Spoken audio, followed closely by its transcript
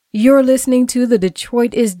You're listening to the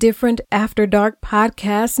Detroit is Different After Dark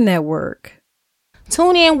Podcast Network.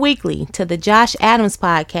 Tune in weekly to the Josh Adams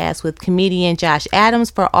Podcast with comedian Josh Adams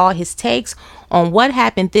for all his takes on what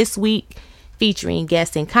happened this week, featuring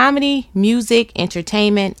guests in comedy, music,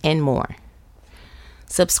 entertainment, and more.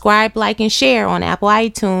 Subscribe, like, and share on Apple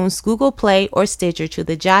iTunes, Google Play, or Stitcher to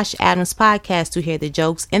the Josh Adams Podcast to hear the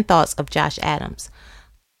jokes and thoughts of Josh Adams.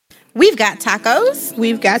 We've got tacos.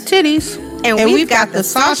 We've got titties. And we've got the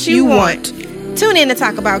sauce you want. Tune in to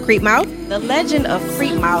talk about Creep Mouth. The legend of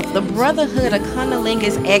Creep Mouth, the brotherhood of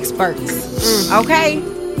cunnilingus experts. Okay?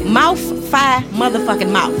 Mouth, fi,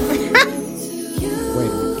 motherfucking mouth.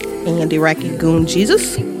 And Iraqi Goon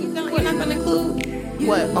Jesus. No, you're not going to include...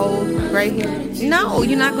 What, old gray hair? No,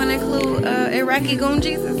 you're not going to include Iraqi Goon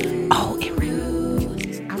Jesus. Oh,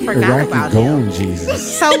 I forgot about him.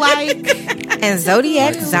 Jesus. So and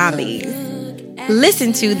Zodiac Zombies.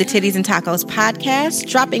 Listen to the Titties and Tacos podcast,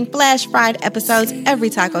 dropping flash fried episodes every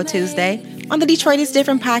Taco Tuesday on the Detroit is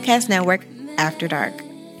Different Podcast Network after dark.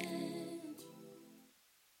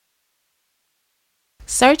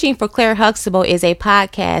 Searching for Claire Huxtable is a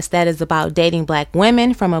podcast that is about dating black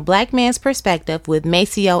women from a black man's perspective with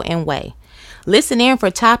Maceo and Way. Listen in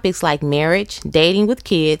for topics like marriage, dating with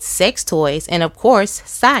kids, sex toys, and of course,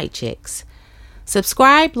 side chicks.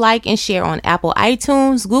 Subscribe, like, and share on Apple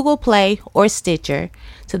iTunes, Google Play, or Stitcher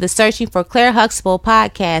to the Searching for Claire Huxtable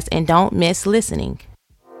podcast and don't miss listening.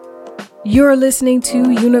 You're listening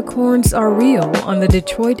to Unicorns Are Real on the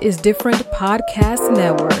Detroit is Different Podcast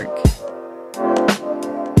Network.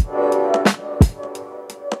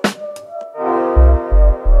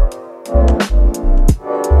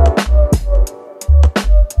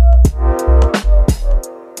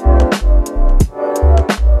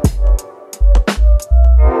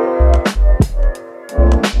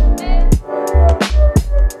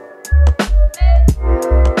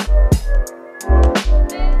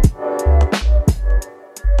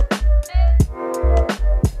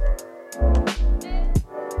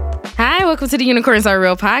 Welcome to the Unicorns Are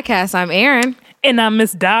Real podcast. I'm Erin. And I'm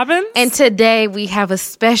Miss Dobbins. And today we have a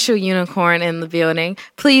special unicorn in the building.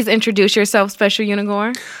 Please introduce yourself, special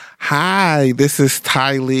unicorn. Hi, this is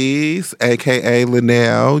Tylee, a.k.a.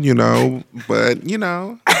 Linnell, but,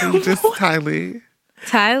 just Tylee.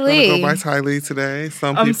 Tylee. I'm going to go by Tylee today.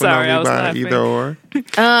 Some I'm people sorry, know I me was by laughing. either or.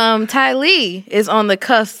 Tylee is on the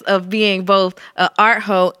cusp of being both an art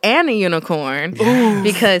hoe and a unicorn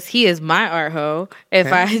because he is my art hoe.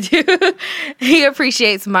 I do, he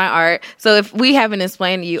appreciates my art. So if we haven't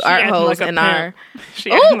explained to you art hoes like and our, she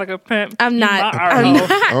acting like a pimp. I'm not. My art I'm hoe.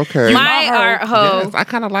 not. Okay. My art hoe. Yes, I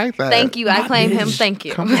kind of like that. Thank you. I claim him. Thank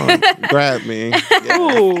you. Come on, grab me. Yeah.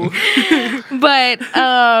 Ooh. But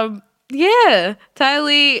yeah,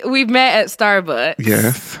 Tylee, we met at Starbucks.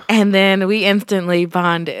 Yes. And then we instantly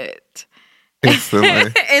bonded.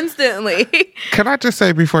 Instantly. Instantly. Can I just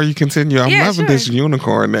say before you continue, I'm Yeah, loving sure. this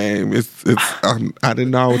unicorn name. It's. I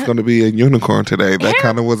didn't know I was going to be a unicorn today. That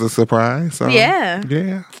kind of was a surprise. So, Yeah.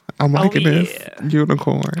 Yeah. I'm liking this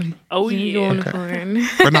unicorn. Oh, yeah. Unicorn.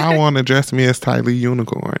 But now I want to address me as Tylee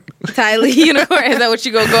Unicorn. Tylee Unicorn. Is that what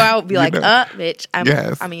you go out and be like, bitch,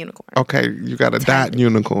 Yes. I'm a unicorn. Okay, you got a dot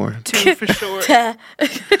unicorn. Two for short.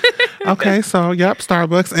 Okay, so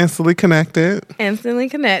Starbucks instantly connected. Instantly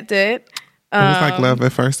connected. It was like love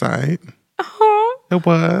at first sight. Aw. It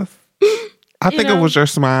was. I think it was your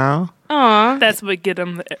smile. Aw. That's what get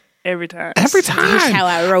them every time. Every time. That's how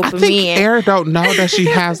I rope I him think in. Erin don't know that she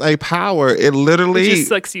has a power. It literally It just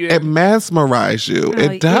sucks you in. It mesmerizes you. Oh,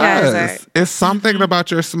 It you guys does. It's something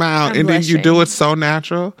about your smile, I'm and then you do blushing. it so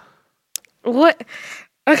natural. What?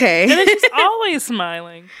 Okay. And then she's always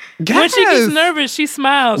smiling. When Yes. she gets nervous, she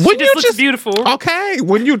smiles. When She just you looks beautiful. Okay,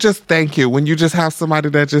 when you just when you just have somebody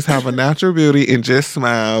that just have a natural beauty and just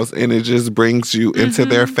smiles, and it just brings you into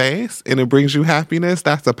their face, and it brings you happiness.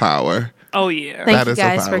 That's a power. Oh, yeah. Thank That you is a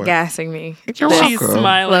guys for power. gassing me. You're She's welcome.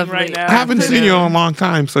 smiling Lovely. right now. I haven't seen you in a long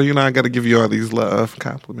time, so I got to give you all these love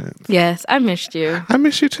compliments. Yes, I missed you. I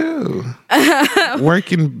miss you too.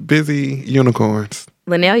 Working busy unicorns.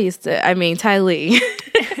 Linnell Tylee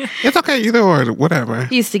It's okay, either or, whatever.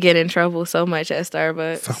 used to get in trouble so much at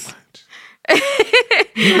Starbucks. So much.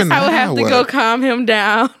 Even I would now, have to what? go calm him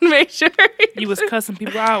down, make sure. You was cussing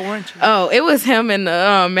people out, weren't you? Oh, it was him and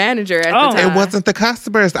the manager at Oh. the time. It wasn't the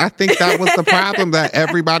customers. I think that was the problem, that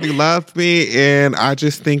everybody loved me. And I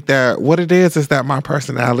just think that what it is that my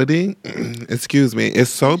personality, excuse me, is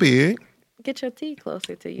so big. Get your tea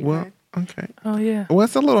closer to you. Well, man. okay. Oh, yeah. Well,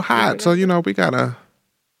 it's a little hot, so, we got to...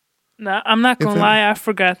 No, I'm not gonna It's a- lie. I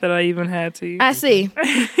forgot that I even had tea. I see.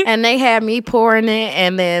 And they had me pouring it,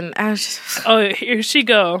 and then I was just, Oh, here she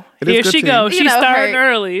go. It is Here good she tea. go. You She's know, starting her-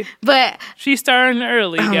 early. but She's starting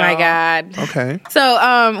early. oh my y'all. God. Okay.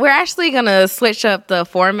 So we're actually gonna switch up the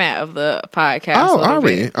format of the podcast. a Oh, little are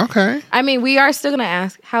bit. we? Okay. I mean, we are still gonna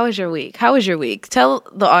ask, how was your week? How was your week? Tell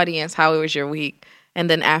the audience how it was your week. And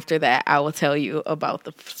then after that, I will tell you about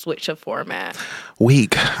the switch of format.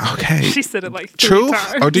 Week. Okay. She said it like 3 Truth?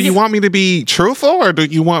 times. Or do you want me to be truthful, or do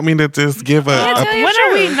you want me to just give a When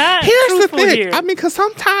are we not Here's the truthful thing. here? I mean, because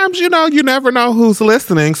sometimes, you never know who's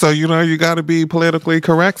listening. So, you got to be politically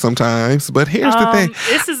correct sometimes. But here's the thing.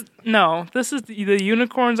 This is the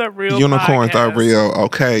Unicorns Are Real. Unicorns are podcast. real.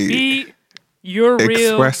 Okay. Be your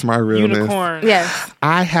real Express my realness. unicorn. Yes.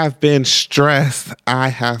 I have been stressed.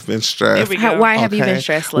 There we go. Why have you been Okay.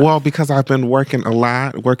 stressed? Lil? Well, because I've been working a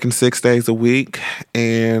lot, working 6 days a week.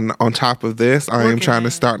 And on top of this, I am trying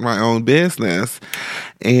to start my own business.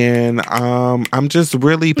 And I'm just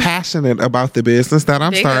really passionate about the business that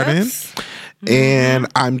I'm Big starting. ups. And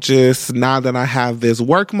I'm just, now that I have this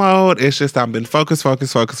work mode, it's just I've been focused.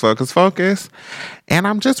 And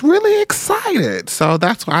I'm just really excited. So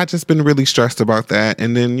that's why I've just been really stressed about that.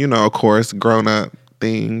 And then, of course, grown up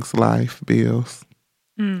things, life, bills.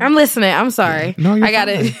 I'm listening. I'm sorry. No, you're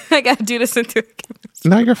I gotta do this into.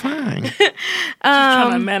 No, you're fine.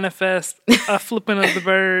 Trying to manifest a flipping of the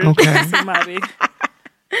bird. Okay. Somebody.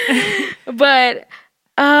 But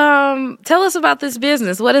tell us about this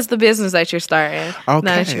business. What is the business that you're starting? Now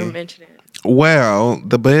that you Okay. mentioned it. Well,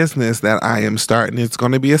 the business that I am starting, it's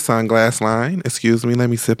going to be a sunglass line. Excuse me, let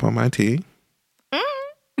me sip on my tea.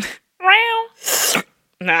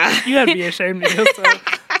 Nah. You gotta be ashamed of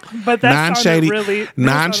yourself. But that Non-shady, sounded really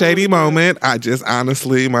non-shady moment. I just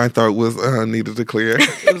honestly, my throat was needed to clear.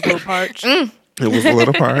 It was a little parched. It was a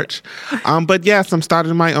little parched. But yes, I'm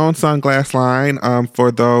starting my own sunglass line.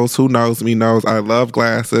 For those who knows me knows I love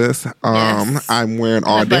glasses. Yes. I'm wearing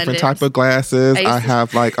all different Abundance. type of glasses. I used I to-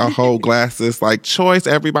 have like a whole glasses like choice.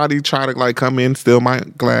 Everybody try to like come in, steal my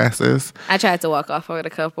glasses. I tried to walk off with a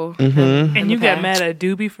couple. And you got Okay. mad at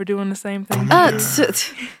Doobie for doing the same thing.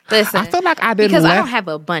 Listen. I feel like I didn't because I let. don't have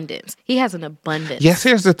abundance. He has an abundance. Yes,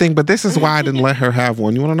 here's the thing, but this is why I didn't let her have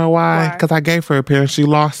one. You want to know why? Why? Because I gave her a pair and she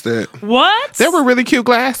lost it. What? They were really cute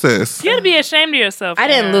glasses. You gotta be ashamed of yourself. I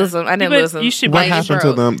didn't Aaron. lose them. I didn't lose them. You should What be. happened to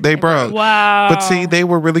broke. them? They broke. Wow. But see, they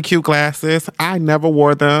were really cute glasses. I never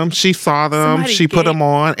wore them. She saw them. Somebody She put gave- them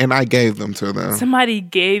on, and I gave them to them. Somebody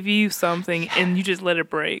gave you something and you just let it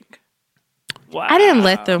break. Wow. I didn't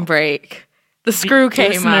let them break. The screw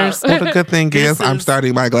came out. Listeners, Well, the good thing is I'm is-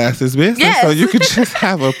 starting my glasses business, Yes. so you could just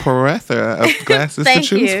have a plethora of glasses to Thank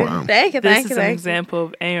choose you. from. Thank you. This Thank is you. an Thank you. example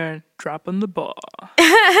of Aaron dropping the ball.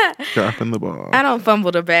 Dropping the ball. I don't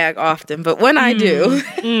fumble the bag often, but when I do,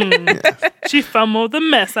 She fumbled the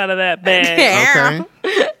mess out of that bag.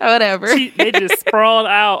 Okay. whatever. They just sprawled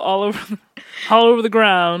out all over the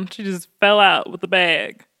ground. She just fell out with the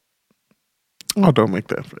bag. Oh, don't make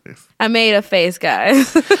that face. I made a face,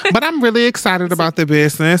 guys. But I'm really excited about the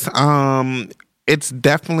business. It's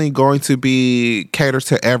definitely going to be catered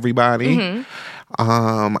to everybody. Mm-hmm.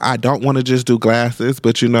 I don't want to just do glasses,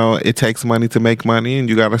 but it takes money to make money, and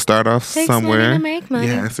you got to start off Takes somewhere. money to make money.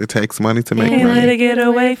 Yes, it takes money to make Can't let money. it get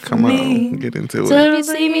away from Come me. on, get into So it. if you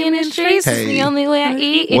see me in the streets, it's Hey. the only way I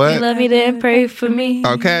eat. If What? you love me, then pray for me.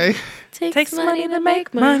 Okay, Takes money to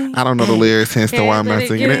make money. I don't know the lyrics, hence the why I'm not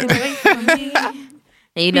singing it.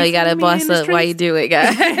 And you know you gotta boss up while you do it,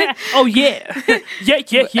 guys. Oh yeah. Yeah.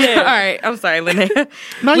 All right, I'm sorry, Linnea.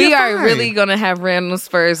 No, We you're are fine. really gonna have random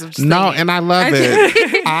spurs of just No, singing. and I love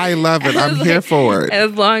it. I love it. I'm here for it.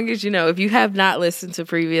 As long as if you have not listened to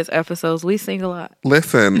previous episodes, we sing a lot.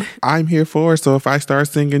 Listen, I'm here for it. So if I start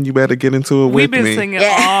singing, you better get into it We've with been me. singing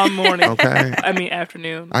Yeah. all morning. Okay. I mean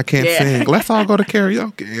afternoon. I can't Yeah. sing. Let's all go to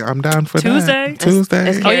karaoke. I'm down for Tuesday? that. Tuesday.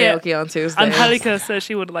 It's Oh, yeah. karaoke on Tuesday. Angelica said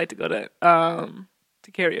she would like to go to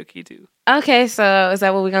karaoke too. Okay, so is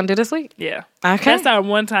that what we're gonna do this week? Yeah. Okay. That's our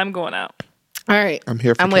one time going out. All right. I'm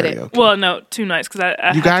here for I'm with it. karaoke. Well, no, 2 nights because I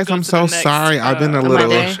You have guys, to go I'm to so the next, sorry. I've been a little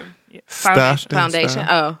foundation. Yeah, stuffed. foundation. Foundation.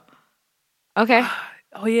 stuff. Oh. Okay.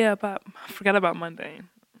 Oh yeah, I forgot about Monday.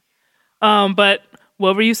 But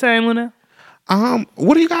what were you saying, Luna?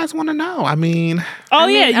 What do you guys want to know? I mean, Oh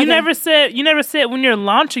mean, yeah, you okay. never said when you're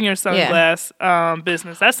launching your sunglass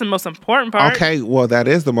business. That's the most important part. okay, well, that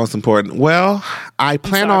is the most important. Well, I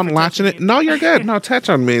plan sorry on for launching it. touching you. No, you're good. No, touch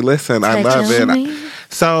on me. Listen, I love Touch on it. me.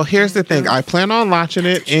 So here's the thing. I plan on launching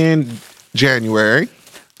it in January,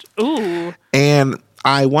 Ooh, and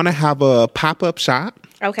I want to have a pop-up shop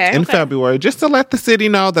Okay. in February just to let the city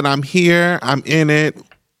know that I'm here, I'm in it,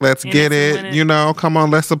 Let's get it. You know, come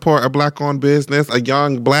on, let's support a Black-owned business, a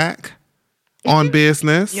young Black on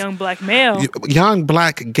business. Young Black male. Young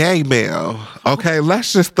Black gay male. Okay,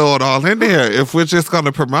 let's just throw it all in there. If we're just going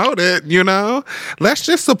to promote it, you know, let's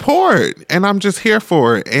just support. And I'm just here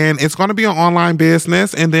for it. And it's going to be an online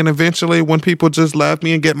business. And then eventually when people just love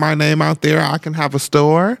me and get my name out there, I can have a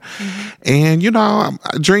store. And, you know,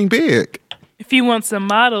 I dream big. If you want some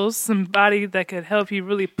models, somebody that could help you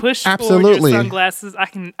really push Absolutely. for your sunglasses, I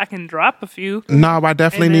can drop a few. No, I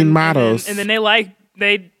definitely need models. And then they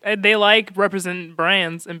like represent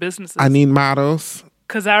brands and businesses. I need models.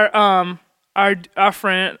 Cause our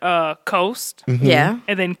friend Coast, Yeah.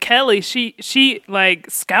 and then Kelly, she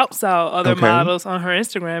like scouts out other models on her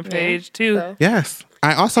Instagram page too. Yes.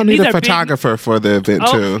 I also need these a are big- photographer for the event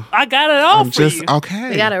too. I got it all I'm for just you. okay.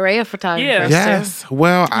 We got an array of photographers. Yeah. Yes.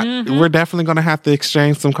 Well, we're definitely going to have to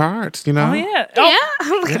exchange some cards, you know? Oh yeah. Yeah.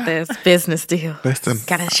 Look at this business deal. Listen,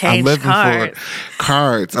 Gotta I'm change living cards. for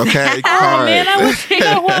cards, okay? Oh Cards. man, I wish, you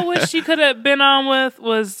know who I wish she could have been on with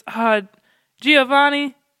was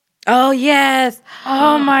Giovanni. Oh yes.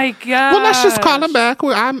 Oh my god. Well, let's just call him back.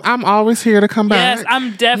 I'm always here to come back. Yes,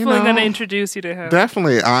 I'm definitely You know? going to introduce you to him.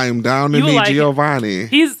 Definitely. I am down to You will meet like it. Giovanni.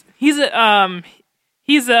 He's a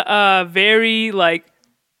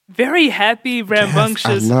very happy,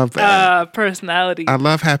 rambunctious love that. personality. I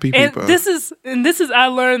love happy and people. this is I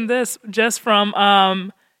learned this just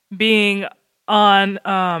from being on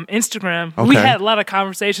Instagram. We Okay. had a lot of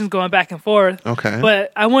conversations going back and forth. Okay.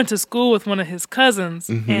 But I went to school with one of his cousins,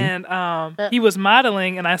 and he was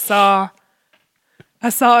modeling, and I saw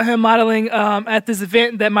him modeling at this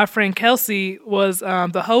event that my friend Kelsey was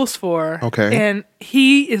the host for. Okay. And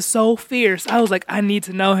he is so fierce. I was like, I need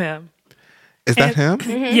to know him. Is that him?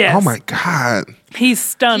 Yes. Oh my God. He's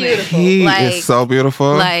stunning. Beautiful. He Like- is so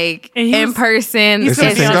beautiful. Like And he in was- person. He's Is he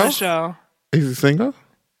gonna be on single? the show. Is he single?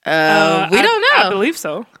 We don't know. I believe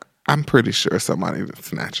so. I'm pretty sure somebody is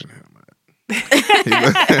snatching him.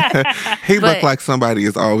 He But- looked like somebody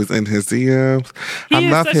is always in his DMs. He I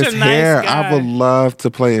is love such his a nice hair. guy. I would love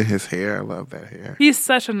to play in his hair. I love that hair. He's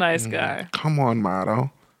such a nice guy. Come on,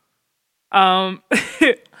 model.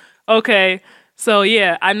 Okay. So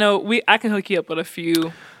yeah, I know I can hook you up with a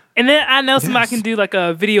few. And then I know somebody Yes. can do like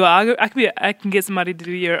a video. I can get somebody to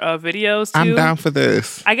do your videos too. I'm down for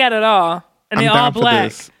this. I got it all. And I'm they're down all for black.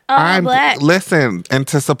 this. Listen, and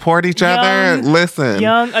to support each other, listen.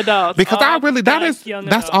 Young adults. Because all I really, that's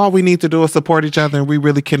adults. all we need to do is support each other, and we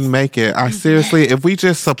really can make it. I seriously, if we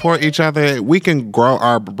just support each other, we can grow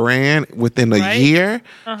our brand within a Right? year.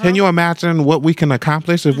 Can you imagine what we can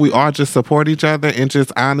accomplish if we all just support each other and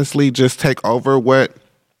just honestly just take over what,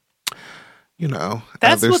 you know,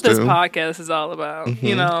 That's others what this do? podcast is all about.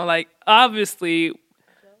 You know, like obviously,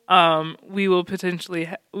 we will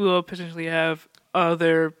potentially have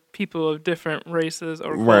other people of different races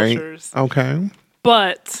or Right. cultures. Okay.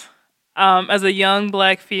 But as a young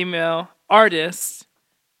Black female artist,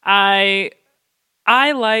 I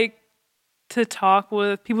like to talk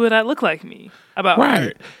with people that look like me about Right.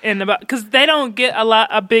 art and because they don't get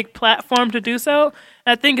a big platform to do so.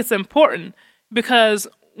 And I think it's important because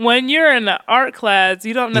when you're in an art class,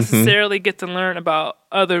 you don't necessarily get to learn about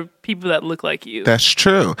other people that look like you. That's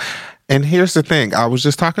true. And here's the thing. I was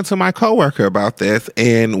just talking to my coworker about this,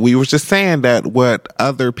 and we were just saying that what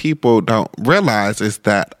other people don't realize is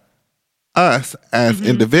that us as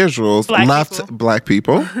individuals Black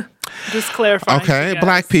people. Just clarifying. Okay, you guys.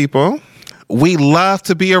 Black people, we love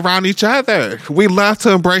to be around each other. We love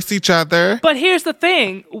to embrace each other. But here's the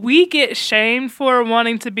thing: we get shamed for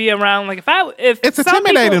wanting to be around. Like if It's some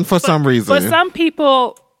intimidating people- for some reason. But some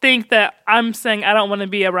people think that I'm saying I don't want to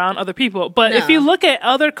be around other people. But if you look at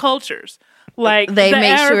other cultures, like They the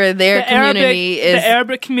make sure their community is the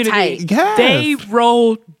Arabic community, tight. Yes. they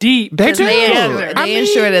roll deep. They do. They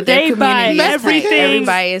ensure that their they buy community is tight. everything.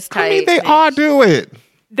 Everybody is tight. I mean, they all do it.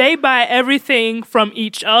 They buy everything from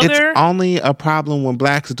each other. It's only a problem when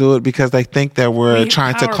Blacks do it because they think that we're Be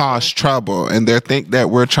trying to powerful. cause trouble, and they think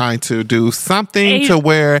that we're trying to do something to Asian-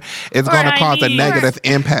 where it's or going to cause a Chinese. negative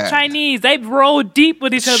impact. Chinese, they roll deep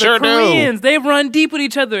with each other. Sure do. Koreans, they run deep with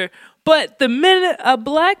each other. But the minute a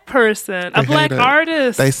Black person, a They Black hate it.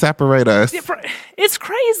 artist, They separate us. it's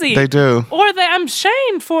crazy. They do. Or I'm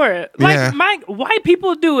shamed for it. Like Yeah. white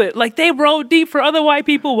people do it. Like they roll deep for other white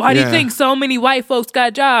people. Why do you Yeah. think so many white folks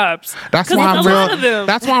got jobs? That's 'Cause why it's I'm a lot of real. them.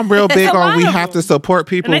 That's why I'm real big a on lot we of have to them. support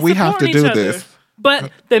people. And they We have to support do each other. this. But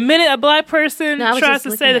the minute a Black person No, I was tries just to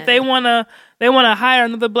say looking that at they it. wanna hire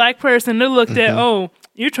another Black person, they're looked Mm-hmm. at, oh,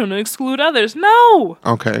 you're trying to exclude others. No.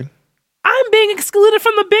 Okay. I'm being excluded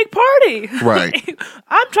from the big party. Right.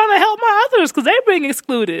 I'm trying to help my others because they're being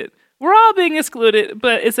excluded. We're all being excluded,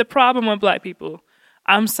 but it's a problem with black people.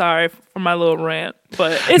 I'm sorry for my little rant,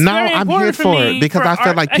 but it's very I'm important here for me it because I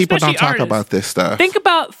feel like people don't especially talk artists. about this stuff.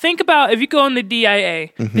 Think about if you go in the DIA.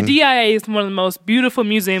 The DIA is one of the most beautiful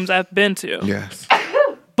museums I've been to. Yes.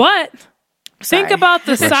 But think about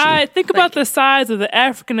the Bless you. size. Think about the size of the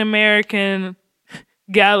African American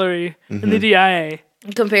gallery in the DIA.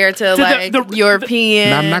 Compared to the- like the- European.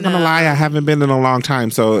 Now, I'm not gonna lie, I haven't been in a long time,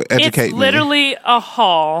 so educate It's literally a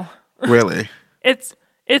hall. me. Really? It's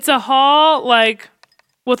a hall like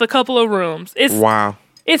with a couple of rooms. Wow.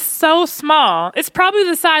 It's so small. It's probably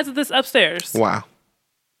the size of this upstairs. Wow.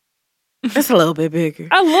 It's a little bit bigger.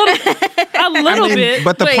 A little bit.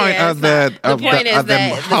 But the But point yeah, of it's the point is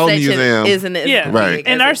that whole the section museum isn't as Yeah. big Right.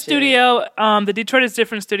 as In our it should. studio, the Detroit is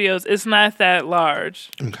Different Studios, it's not that large.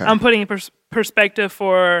 Okay. I'm putting perspective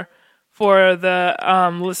for the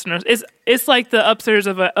listeners. It's like the upstairs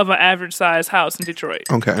of an average size house in Detroit.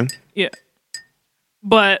 Okay. Yeah,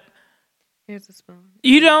 but Here's a spoon.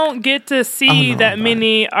 you don't get to see Oh, no, that mine-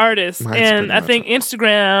 many artists. mine's And pretty I much think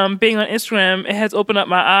being on Instagram, it has opened up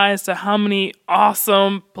my eyes to how many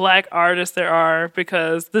awesome black artists there are,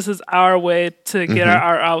 because this is our way to get our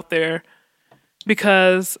art out there.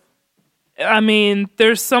 Because, I mean,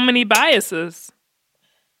 there's so many biases.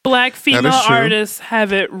 Black female true. artists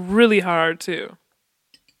have it really hard too.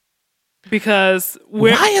 Because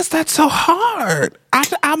we're Why is that so hard?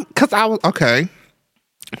 Because I was okay.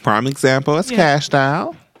 Prime example is Cash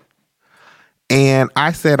Doll, and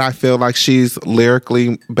I said I feel like she's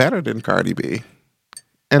lyrically better than Cardi B,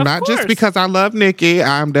 and Of not just course. because I love Nicki.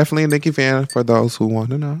 I'm definitely a Nicki fan for those who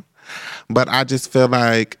want to know, but I just feel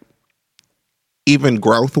like even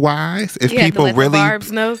growth wise, if You had to people let really, the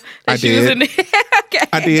Barbs know that I she was did. in there. Okay.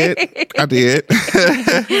 I did.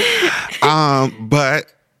 But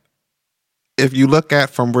if you look at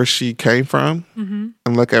from where she came from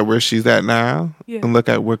and look at where she's at now and look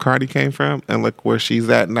at where Cardi came from and look where she's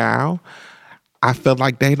at now, I feel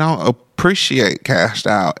like they don't appreciate Cash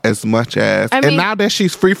Out as much as, I and mean- now that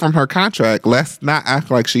she's free from her contract, let's not act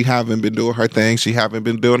like she haven't been doing her thing. She haven't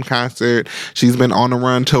been doing concert. She's been on a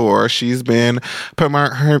run tour. She's been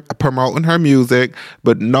promoting her music,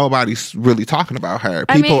 but nobody's really talking about her.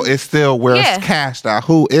 I People mean, is still, where's yeah. Cash Out?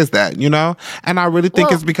 Who is that? You know? And I really think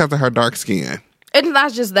Well- it's because of her dark skin. It's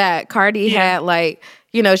not just that. Cardi had like,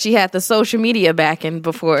 she had the social media backing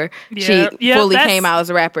before she fully came out as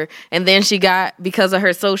a rapper. And then she got, because of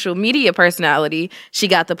her social media personality, she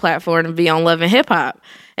got the platform to be on Love and Hip Hop.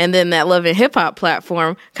 And then that Love and Hip Hop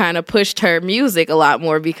platform kind of pushed her music a lot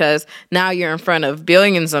more, because now you're in front of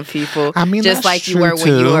billions of people. I mean, just that's like you true, were when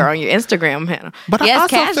you too. were on your Instagram handle. But I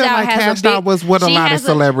also feel like Cash Doll was with a she lot of has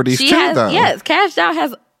celebrities she too, has- though. Yes, Cash Doll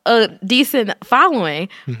has a decent following,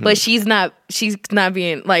 but she's not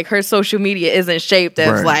being like, her social media isn't shaped as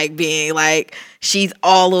Right. like being like she's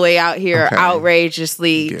all the way out here Okay.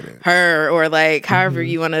 outrageously Get it. her, or like however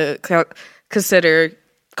you want to consider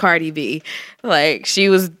Cardi B. Like, she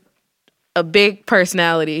was a big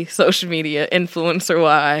personality, social media influencer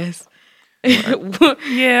wise,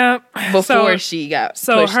 yeah. before she got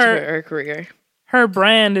so pushed to her- her career. Her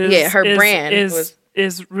brand is her brand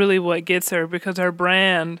is really what gets her, because her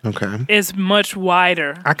brand Okay. is much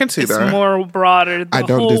wider. I can see it's that. more broader. I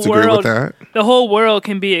don't disagree with that. The whole world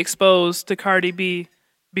can be exposed to Cardi B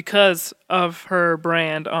because of her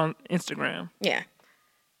brand on Instagram. Yeah.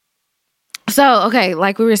 So, okay,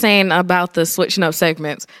 like we were saying about the switching up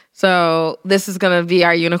segments. So, this is going to be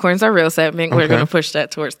our Unicorns Are Real segment. We're Okay. going to push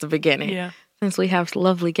that towards the beginning. Yeah. Since we have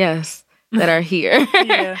lovely guests that are here.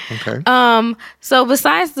 Yeah. Okay. So,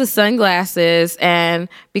 besides the sunglasses, and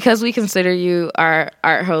because we consider you our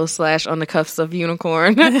art host / on the cuffs of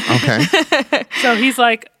Unicorn, Okay. So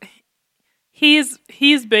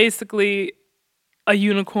he's basically a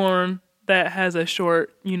unicorn that has a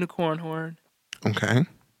short unicorn horn. Okay.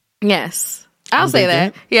 yes, I'll say dig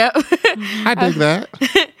that. Yep. I dig that.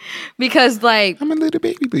 Because, like, I'm a little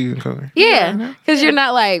baby unicorn. yeah, because you're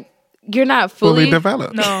not Fully fully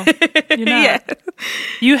developed. No, you're not.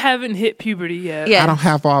 You haven't hit puberty yet. Yeah. I don't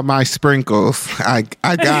have all my sprinkles. I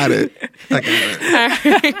got it. I got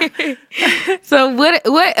it. So what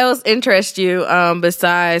else interests you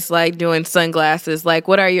besides like doing sunglasses? Like,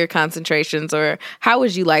 what are your concentrations, or how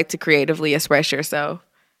would you like to creatively express yourself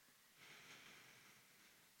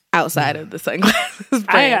outside of the sunglasses?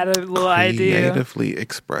 I got a little idea. Creatively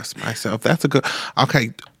express myself. That's a good.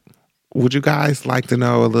 Okay. Would you guys like to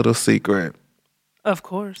know a little secret? Of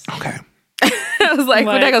course. Okay. I was like,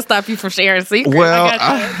 we're not gonna stop you from sharing secrets. Well,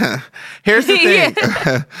 got here's the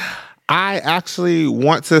thing. I actually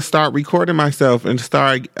want to start recording myself and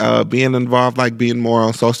start being involved, like being more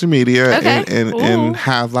on social media and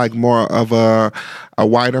have like more of a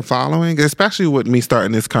wider following, especially with me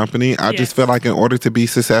starting this company. I just feel like in order to be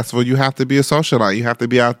successful, you have to be a socialite. You have to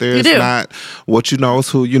be out there. It's not what you know, it's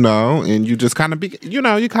who you know. And you just kind of be, you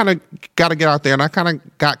kind of got to get out there. And I kind of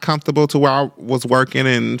got comfortable to where I was working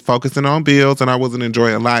and focusing on bills and I wasn't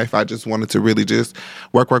enjoying life. I just wanted to really just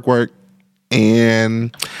work.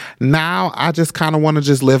 And now I just kind of want to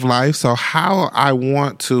just live life. So how I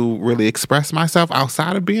want to really express myself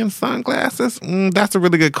outside of being sunglasses, that's a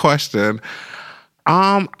really good question.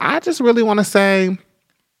 I just really want to say,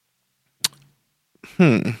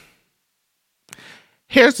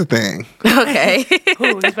 here's the thing. Okay.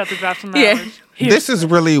 Ooh, he's about to drop some knowledge. This is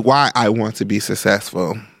really why I want to be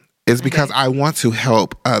successful. It's because I want to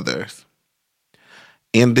help others.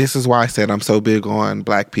 And this is why I said I'm so big on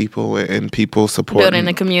Black people and people supporting. Building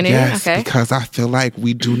the community? Yes, okay. Because I feel like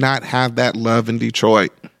we do not have that love in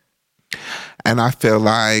Detroit. And I feel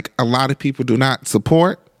like a lot of people do not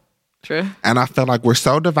support. True. And I feel like we're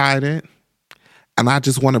so divided. And I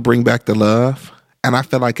just want to bring back the love. And I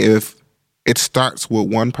feel like if it starts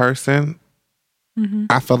with one person,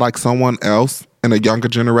 I feel like someone else in a younger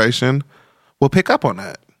generation will pick up on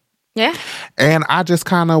that. Yeah. And I just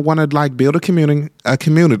kind of want to like build a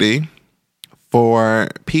community for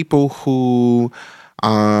people who,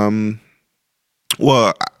 how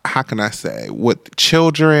can I say, with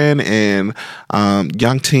children and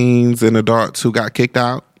young teens and adults who got kicked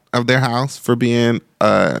out of their house for being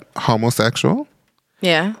homosexual.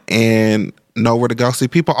 Yeah. And nowhere to go. See,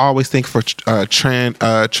 people always think for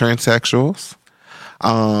transsexuals.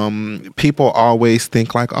 People always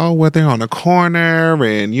think like, oh, well, they're on a corner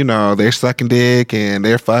and, they're sucking dick and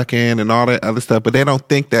they're fucking and all that other stuff. But they don't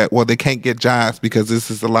think that, well, they can't get jobs because this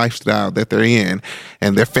is the lifestyle that they're in.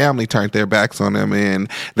 And their family turned their backs on them and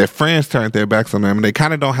their friends turned their backs on them. And they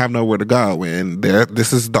kind of don't have nowhere to go. And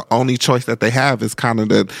this is the only choice that they have is kind of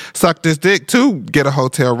to suck this dick to get a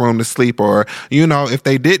hotel room to sleep. Or, if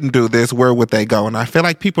they didn't do this, where would they go? And I feel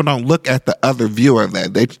like people don't look at the other view of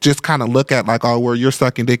that. They just kind of look at like, oh, well, you're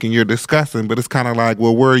sucking dick and you're discussing, but it's kind of like,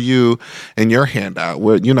 well, where are you in your handout?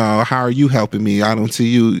 Where, how are you helping me? I don't see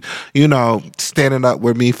you, standing up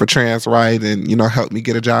with me for trans rights and, help me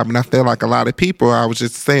get a job. And I feel like a lot of people, I was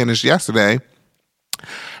just saying this yesterday,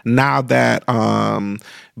 now that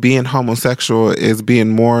being homosexual is being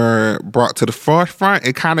more brought to the forefront,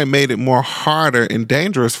 it kind of made it more harder and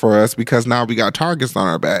dangerous for us because now we got targets on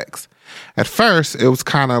our backs. At first, it was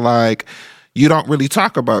kind of like, you don't really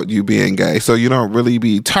talk about you being gay, so you don't really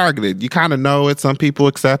be targeted. You kind of know it. Some people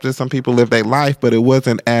accept it. Some people live their life, but it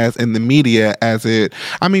wasn't as in the media as it,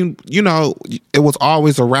 it was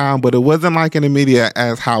always around, but it wasn't like in the media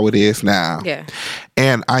as how it is now. Yeah.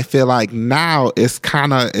 And I feel like now it's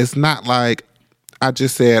not like I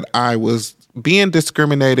just said I was being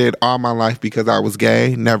discriminated all my life because I was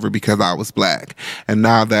gay, never because I was Black. And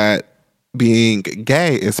now that being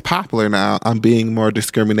gay is popular now, I'm being more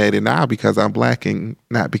discriminated now because I'm Black and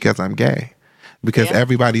not because I'm gay. Because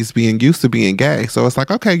everybody's being used to being gay. So it's like,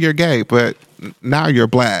 okay, you're gay, but now you're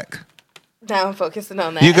Black. Now I'm focusing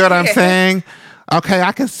on that. You get what I'm saying? Okay,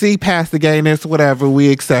 I can see past the gayness, whatever, we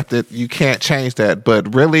accept it. You can't change that.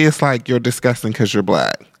 But really, it's like you're disgusting because you're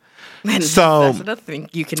Black. And so that's another thing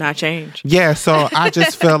you cannot change. Yeah, so I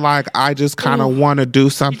just feel like I just kind of want to do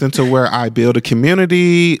something to where I build a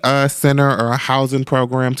community center or a housing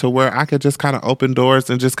program to where I could just kind of open doors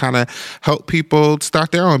and just kind of help people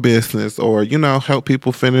start their own business or, help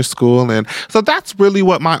people finish school. And so that's really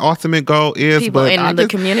what my ultimate goal is. People in the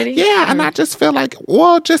community? Yeah, and I just feel like,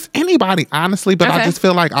 just anybody, honestly. But I just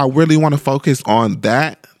feel like I really want to focus on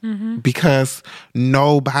that because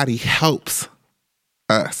nobody helps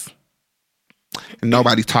us. And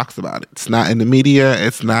nobody talks about it. It's not in the media.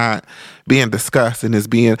 It's not being discussed. And it's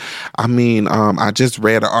being, I just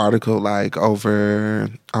read an article like over,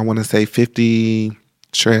 I want to say 50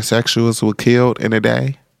 transsexuals were killed in a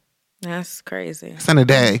day. That's crazy. It's in a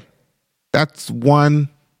day. That's one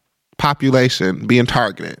population being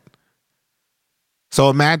targeted. So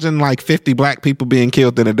imagine like 50 Black people being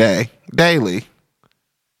killed in a day, daily.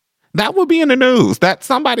 That would be in the news. That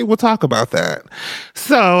somebody will talk about that.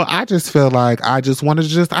 So I just feel like I just want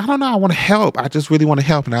to I want to help. I just really want to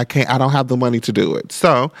help and I don't have the money to do it.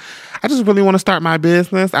 So I just really want to start my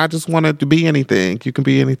business. I just want it to be anything. You can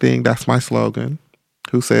be anything. That's my slogan.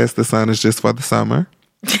 Who says the sun is just for the summer?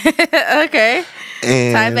 Okay.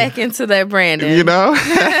 And, tie back into that branding.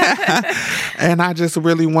 And I just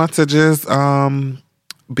really want to just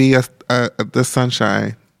be the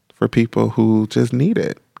sunshine for people who just need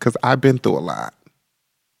it. Because I've been through a lot.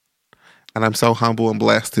 And I'm so humble and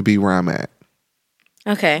blessed to be where I'm at.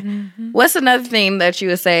 Okay. What's another thing that you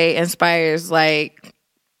would say inspires like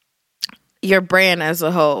your brand as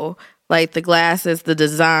a whole? Like the glasses, the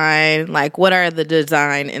design, like what are the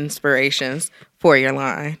design inspirations for your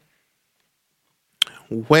line?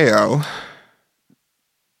 Well,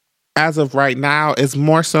 as of right now, it's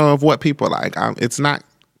more so of what people like. It's not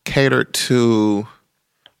catered to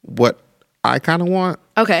what I kind of want.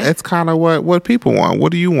 Okay. It's kind of what people want.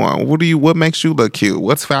 What do you want? What makes you look cute?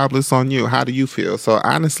 What's fabulous on you? How do you feel? So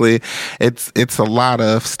honestly, it's a lot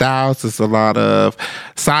of styles. It's a lot of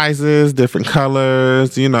sizes, different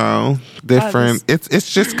colors, different.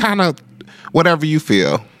 It's just kind of whatever you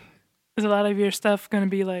feel. Is a lot of your stuff going to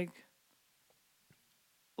be like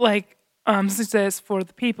since it says for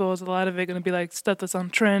the people, is a lot of it going to be like stuff that's on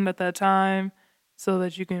trend at that time so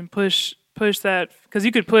that you can push that, because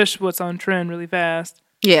you could push what's on trend really fast.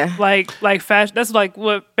 Yeah. Like fashion, that's like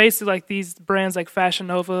what basically like these brands like Fashion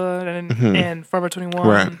Nova and Forever 21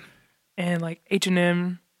 right. and like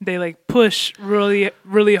H&M, they like push really,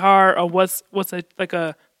 really hard on what's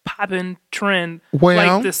a poppin' trend. Well,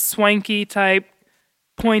 like the swanky type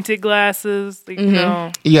pointed glasses,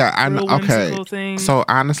 Yeah, okay. Things. So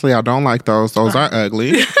honestly, I don't like those. Those are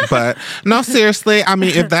ugly. But no, seriously, I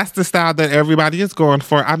mean, if that's the style that everybody is going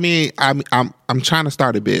for, I mean, I'm trying to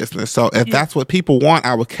start a business. So if that's what people want,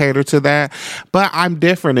 I would cater to that. But I'm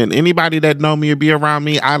different, and anybody that know me or be around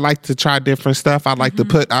me, I like to try different stuff. I like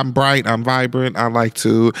to I'm bright, I'm vibrant. I like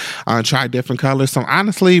to try different colors. So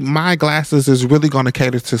honestly, my glasses is really going to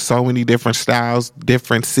cater to so many different styles,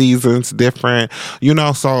 different seasons, different,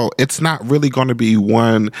 so it's not really going to be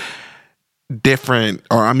one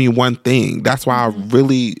thing. That's why I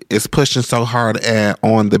really is pushing so hard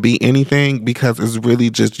on the be anything, because it's really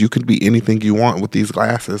just, you can be anything you want with these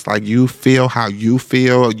glasses. Like, you feel how you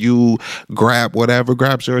feel, you grab whatever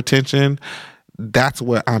grabs your attention. That's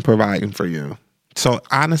what I'm providing for you. So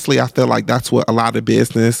honestly, I feel like that's what a lot of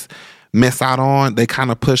business miss out on. They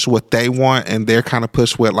kind of push what they want, and they're kind of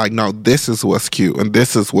push what, like, no, this is what's cute and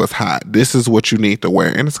this is what's hot. This is what you need to wear.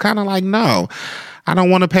 And it's kind of like, no, I don't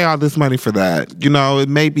want to pay all this money for that. It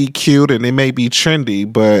may be cute and it may be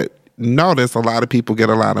trendy, but notice a lot of people get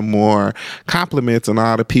a lot of more compliments, and a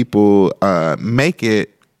lot of people make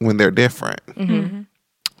it when they're different. Mm-hmm.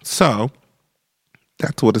 So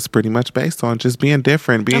that's what it's pretty much based on. Just being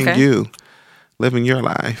different, being you, living your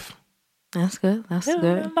life. That's good. That's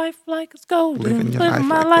living good. my life like it's golden. Living your living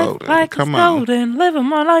life my like life golden. like Come it's on. golden. Living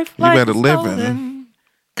my life like better it's living.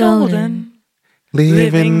 golden.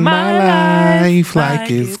 Living my life like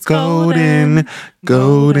it's golden,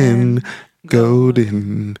 golden,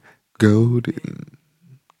 golden, golden.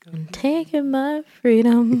 I'm taking my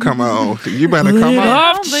freedom. Come on. You better come on.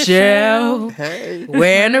 Off the shelf. Hey.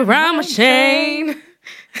 Wearing around my chain.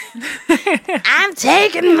 I'm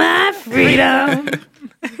taking my freedom.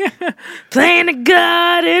 Playing the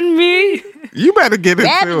God in me. You better get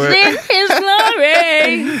into it. His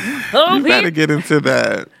glory. You better get into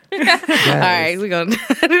that. Yes. All right, we're going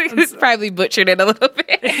to probably butchered it a little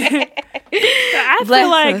bit. I feel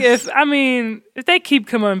like if they keep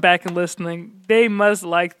coming back and listening, they must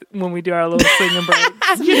like when we do our little singing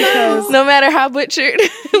breaks. No matter how butchered.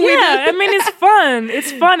 It's fun.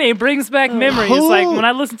 It's funny. It brings back memories. Like when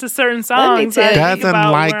I listen to certain songs, I think doesn't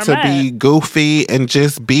about like where to I'm be at. goofy and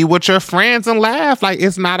just be with your friends and laugh. Like,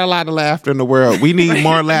 it's not a lot of laughter in the world. We need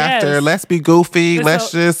more laughter. Yes. Let's be goofy.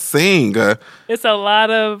 Let's just sing. It's a lot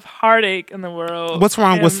of heartache in the world. What's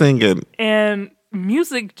wrong with singing? And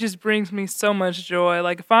music just brings me so much joy.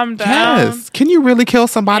 Like, if I'm down, Yes. Can you really kill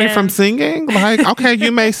somebody from singing? Like, okay,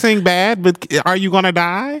 you may sing bad, but are you going to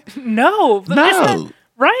die? No. It's not,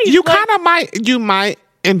 right. You kind of you might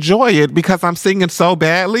enjoy it because I'm singing so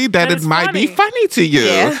badly that it might be funny to you.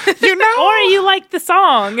 Yeah. Or you like the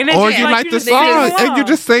song. And or you like the song and you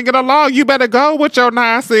just sing it along. You better go with your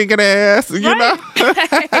non-singing ass, you know?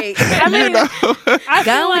 I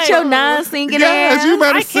go with your non-singing ass. Yes, you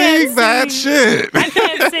better sing that shit. I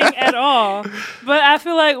can't sing at all. But I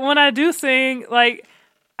feel like when I do sing, like,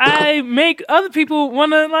 I make other people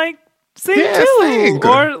want to, like, sing too. Sing.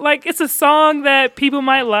 Or, like, it's a song that people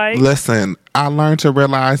might like. Listen, I learned to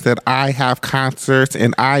realize that I have concerts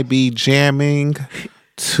and I be jamming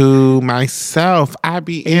to myself. I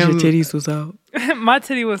be in... Your titties was out. My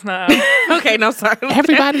titty was not out. Okay, no, sorry.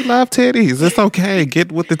 Everybody love titties. It's okay.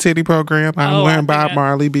 Get with the titty program. I'm wearing Bob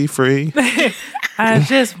Marley. Be free. I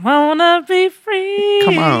just wanna be free.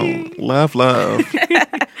 Come on. Love.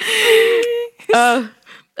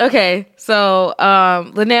 Okay, so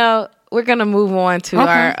Linnell, we're gonna move on to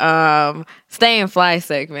our staying fly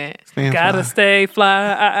segment. Gotta stay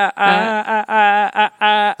fly.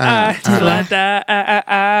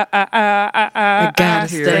 Gotta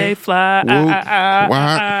stay fly.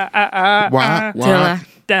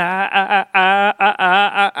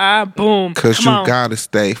 Boom. Cause you gotta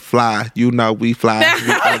stay fly. You know we fly.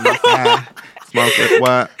 Smoke it.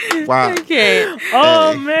 What? Okay.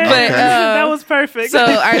 Oh man, But, that was perfect. So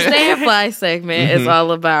our stay and fly segment is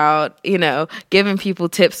all about, giving people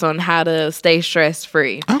tips on how to stay stress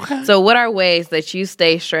free. Okay. So what are ways that you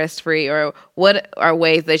stay stress free, or what are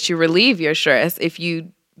ways that you relieve your stress if you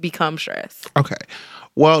become stressed? Okay.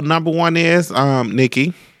 Well, number one is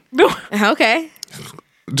Nicki. Okay.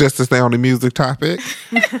 Just to stay on the music topic.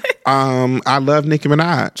 I love Nicki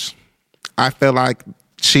Minaj. I feel like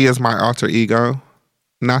she is my alter ego.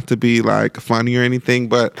 Not to be like funny or anything,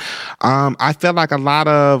 but I feel like a lot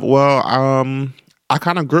of I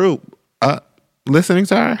kind of grew up listening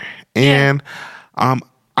to her, and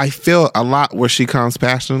I feel a lot where she comes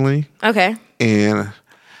passionately. Okay. And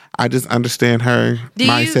I just understand her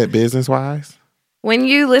mindset business wise. When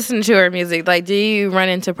you listen to her music, like, do you run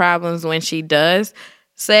into problems when she does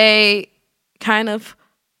say kind of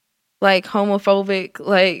like homophobic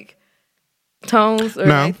like tones or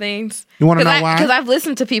like things? You want to know why? Because I've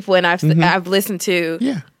listened to people, and I've listened to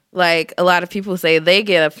like a lot of people say they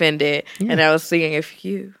get offended, and I was thinking if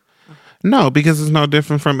you. No, because it's no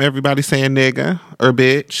different from everybody saying nigga or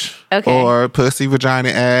bitch or pussy, vagina,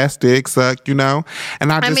 ass, dick, suck, And I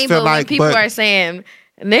just feel like when people are saying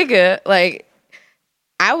nigga, like,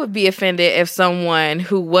 I would be offended if someone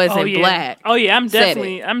who wasn't black. Oh yeah, I'm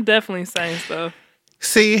definitely saying stuff.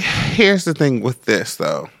 See, here's the thing with this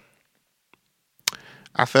though.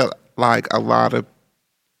 I felt like a lot of,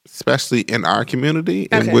 especially in our community,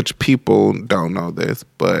 in which people don't know this,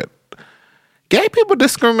 but gay people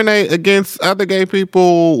discriminate against other gay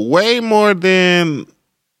people way more than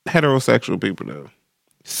heterosexual people do.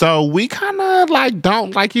 So we kind of like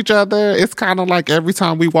don't like each other. It's kind of like every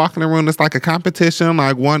time we walk in the room, it's like a competition.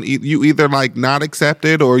 Like you either like not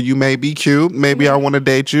accepted, or you may be cute. Maybe I want to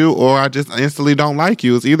date you, or I just instantly don't like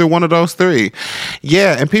you. It's either one of those three.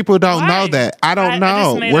 Yeah, and people don't know that. I don't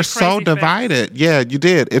know. We're so divided. Yeah, you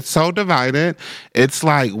did. It's so divided. It's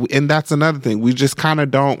like, and that's another thing. We just kind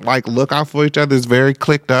of don't like look out for each other. It's very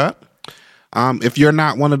clicked up. If you're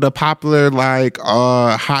not one of the popular like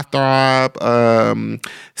heartthrob,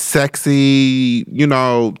 sexy,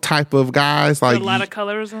 type of guys, like a lot of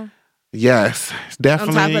colorism. Yes,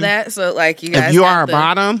 definitely. On top of that, so like you guys, if you are a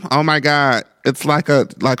bottom, oh my god, it's like a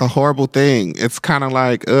horrible thing. It's kind of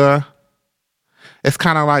like it's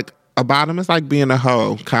kind of like a bottom is like being a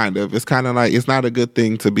hoe, kind of. It's kind of like it's not a good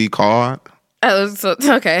thing to be called. Oh, so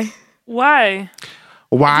okay. Why?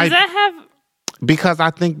 Why? Does that have? Because I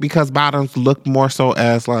think bottoms look more so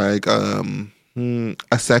as like a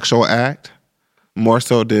sexual act, more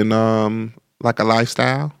so than like a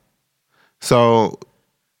lifestyle. So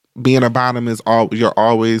being a bottom is you're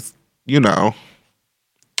always, taking.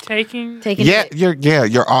 Yeah,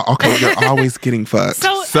 you're always getting fucked.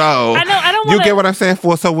 So I don't you get what I'm saying.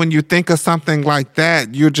 So when you think of something like that,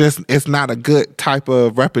 it's not a good type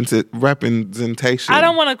of representation. I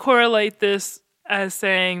don't want to correlate this as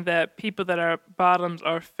saying that people that are bottoms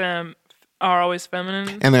are always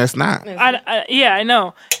feminine, and there's not. I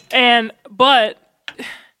know, but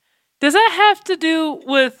does that have to do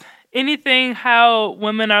with anything? How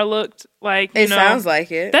women are looked like? It sounds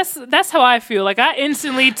like it. That's how I feel. Like I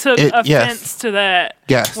instantly took offense to that.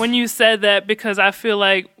 Yes. When you said that, because I feel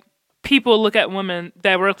like people look at women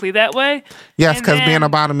directly that way. Yes, because being a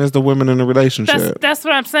bottom is the women in the relationship. That's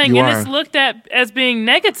what I'm saying. It's looked at as being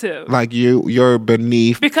negative. Like you're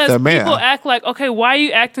beneath because the man. People act like, okay, why are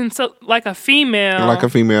you acting so like a female? Like a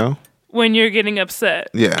female. When you're getting upset.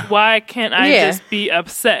 Yeah. Why can't I just be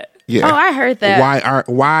upset? Yeah. Oh, I heard that.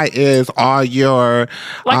 Why is all your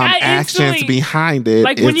actions behind it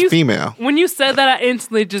like female? When you said that, I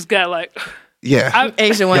instantly just got like... Yeah,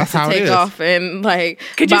 Asian wants to take off and like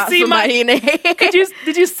could you see somebody in the head.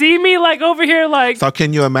 Did you see me like over here like? So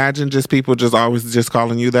can you imagine just people just always just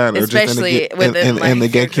calling you that, or especially just in the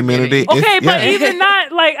gay community? Okay, but even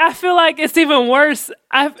not like I feel like it's even worse.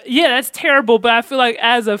 That's terrible. But I feel like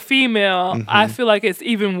as a female, I feel like it's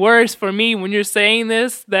even worse for me when you're saying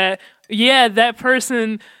this. That that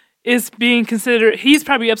person is being considered. He's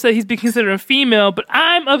probably upset. He's being considered a female, but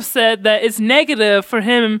I'm upset that it's negative for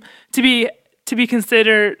him to be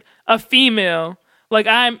considered a female. Like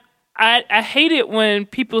I hate it when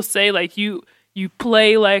people say like you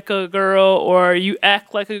play like a girl or you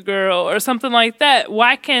act like a girl or something like that.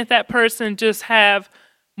 Why can't that person just have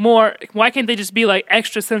more? Why can't they just be like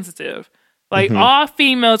extra sensitive? Like all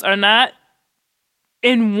females are not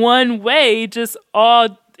in one way just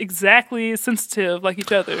all exactly sensitive like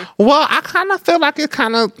each other. Well, I kind of feel like it's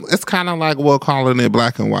kind of like, well, calling it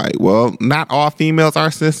black and white. Well, not all females are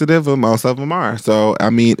sensitive, but most of them are. So, I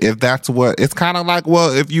mean, if that's what, it's kind of like,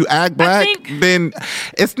 well, if you act black, then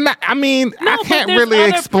it's not, I mean, I can't really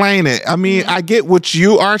explain it. I mean, I get what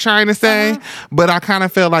you are trying to say, but I kind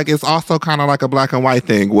of feel like it's also kind of like a black and white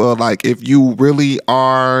thing. Well, like if you really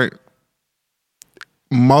are,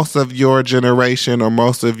 most of your generation or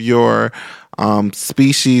most of your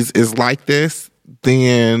species is like this,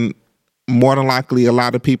 then more than likely a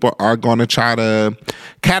lot of people are going to try to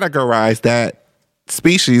categorize that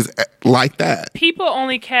species like that. People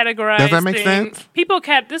only categorize Does that make sense?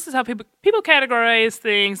 This is how people categorize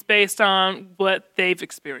things based on what they've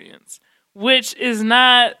experienced, which is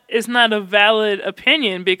not a valid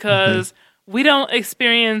opinion because we don't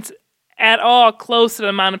experience at all close to the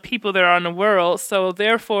amount of people there are in the world. So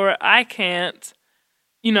therefore I can't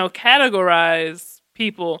categorize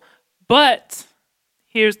people. But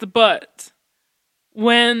here's the but.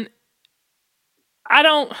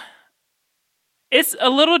 It's a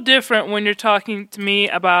little different when you're talking to me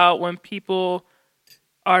about when people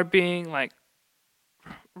are being like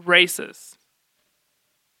racist.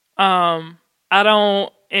 I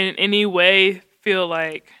don't in any way feel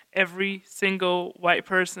like every single white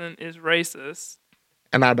person is racist.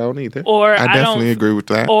 And I don't either. Or I definitely agree with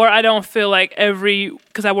that. Or I don't feel like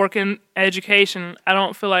because I work in education, I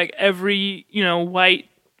don't feel like every,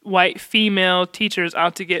 white female teacher is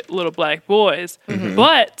out to get little black boys.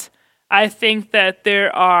 But I think that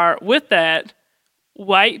there are, with that,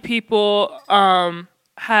 white people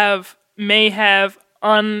may have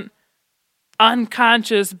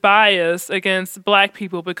unconscious bias against black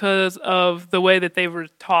people because of the way that they were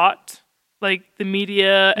taught. Like the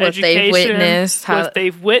media, what education, what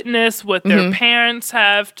they've witnessed, what their parents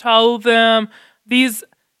have told them. These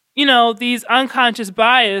unconscious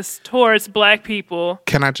bias towards black people.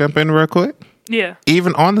 Can I jump in real quick? Yeah.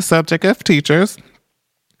 Even on the subject of teachers,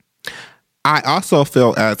 I also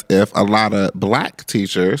feel as if a lot of black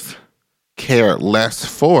teachers care less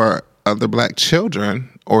for other black children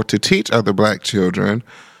or to teach other black children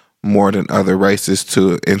more than other races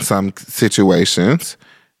to in some situations.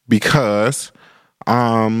 Because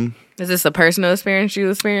is this a personal experience you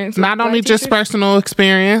experienced? Not only just personal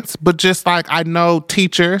experience, but just like I know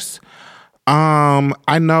teachers.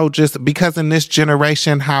 I know just because in this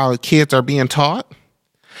generation how kids are being taught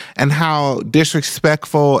and how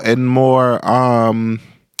disrespectful and more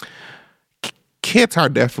kids are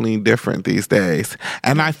definitely different these days.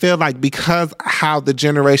 And I feel like because how the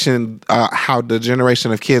generation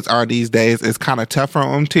of kids are these days is kind of tougher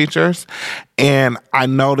on teachers. And I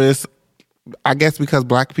notice, I guess because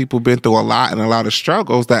black people been through a lot and a lot of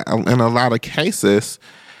struggles, that in a lot of cases,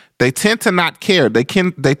 they tend to not care. They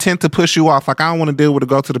tend to push you off. Like, I don't want to deal with it,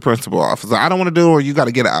 go to the principal office. I don't want to do it, or you got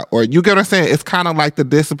to get out. Or you get what I'm saying? It's kind of like the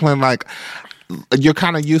discipline, like you're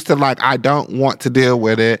kind of used to, like, I don't want to deal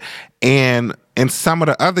with it. And in some of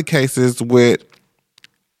the other cases with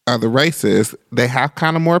other races, they have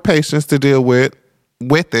kind of more patience to deal with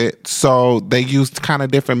it, so they use kind of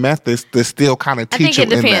different methods to still kind of teach you. I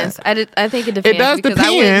think it depends. I think it depends. It does because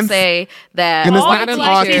depend. I wouldn't say that. And it's not in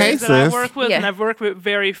all cases. That I work with, and I've worked with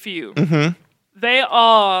very few. They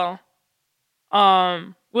all,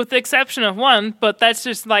 with the exception of one, but that's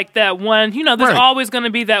just like that one. There's always going to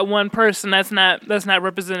be that one person that's not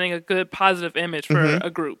representing a good positive image for a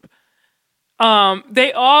group.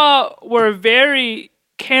 They all were very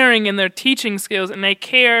caring in their teaching skills, and they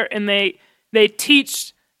care and they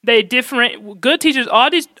teach. They different good teachers.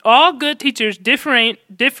 All good teachers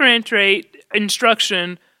differentiate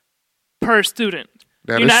instruction per student.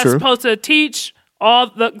 You're not supposed to teach all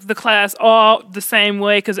the class all the same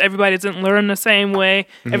way because everybody doesn't learn the same way.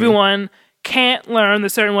 Everyone can't learn the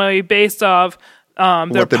certain way based off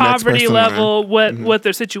their poverty level, what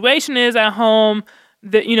their situation is at home,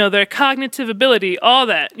 their cognitive ability, all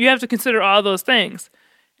that. You have to consider all those things.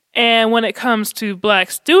 And when it comes to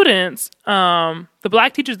black students, the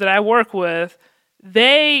black teachers that I work with,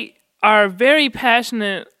 they are very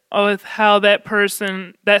passionate with how that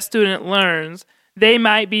student learns. They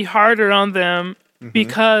might be harder on them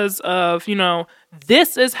because of,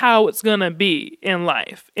 this is how it's going to be in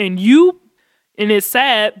life. And it's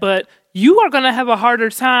sad, but you are going to have a harder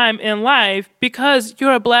time in life because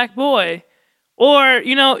you're a black boy. Or,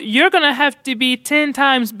 you're going to have to be 10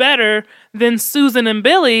 times better than Susan and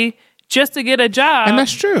Billy just to get a job. And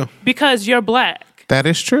that's true. Because you're black. That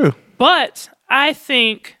is true. But I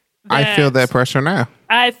think I feel that pressure now.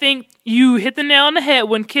 I think you hit the nail on the head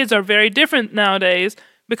when kids are very different nowadays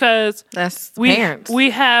because That's we parents.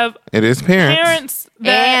 we have It is parents. parents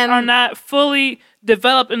that And- are not fully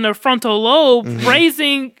developed in their frontal lobe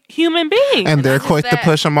raising human beings. And they're quick to that.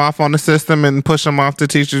 push them off on the system and push them off to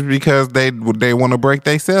teachers because they want to break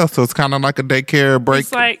themselves. So it's kind of like a daycare break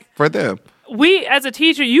It's like- for them. We as a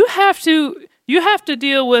teacher, you have to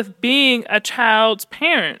deal with being a child's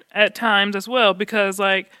parent at times as well because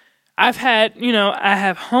like I've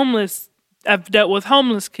dealt with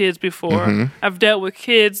homeless kids before. I've dealt with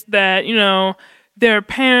kids that, their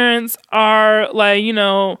parents are like,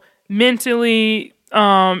 mentally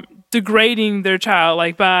degrading their child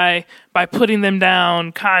like by putting them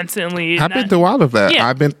down constantly. I've been through all of that. Yeah.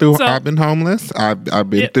 I've been homeless. I've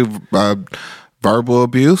been Yeah. through verbal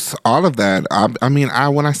abuse, all of that.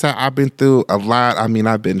 When I say I've been through a lot,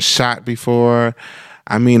 I've been shot before.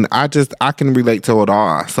 I can relate to it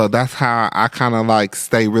all. So that's how I kind of like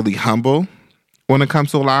stay really humble when it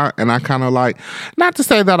comes to a lot. And I kind of like, not to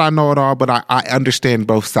say that I know it all, but I understand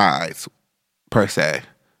both sides per se.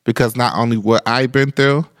 Because not only what I've been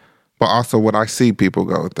through, but also what I see people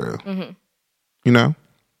go through.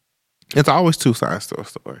 It's always two sides to a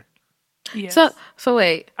story. Yes. So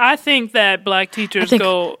wait. I think that black teachers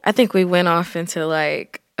I think we went off into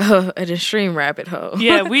like an extreme rabbit hole.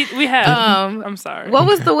 Yeah, we have. I'm sorry. What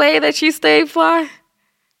was the way that you stayed fly?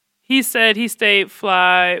 He said he stayed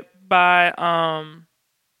fly by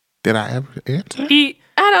Did I ever answer? he.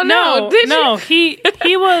 I don't know. Did no, you?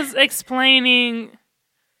 he was explaining.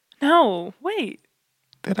 No, wait.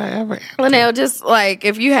 Did I ever answer? Linnell, just like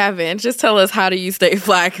if you haven't, just tell us how do you stay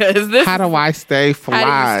fly? Because this How do I stay fly?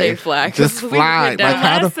 How do you stay fly? 'Cause Just we fly. went down- Like how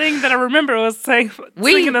Last do thing that I remember was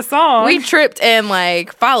singing a song. We tripped and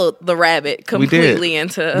like followed the rabbit completely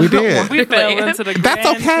into. We did. We fell Wonderland. into the That's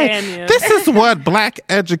Grand okay. Canyon. This is what black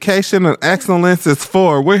education and excellence is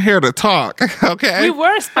for. We're here to talk. Okay. We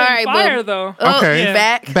were spitting All right, fire but- though. Oh, Okay.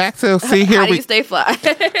 Yeah. Back to see here How do we you stay fly?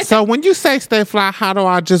 So when you say stay fly, how do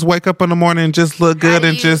I just wake up in the morning and just look good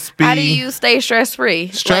and just be How do you stay stress free?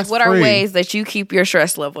 Like, what are Stress-free. ways that you keep your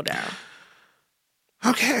stress level down?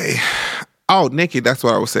 Okay. Oh, Nikki, that's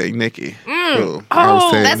what I was saying. Nikki. Ooh, I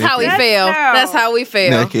was saying That's how we Nikki. feel. how- That's how we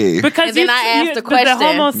feel. Nikki. Because And then I asked the question. the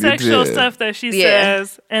homosexual You did. stuff that she Yeah.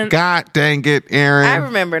 says, and God dang it, Aaron. I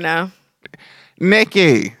remember now.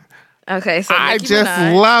 Nikki. Okay, so I Nicki just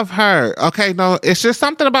Minaj. love her. Okay, no, it's just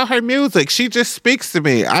something about her music. She just speaks to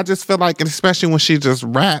me. I just feel like, and especially when she just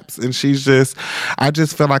raps and I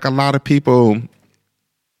just feel like a lot of people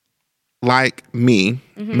like me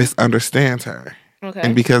misunderstands her. Okay.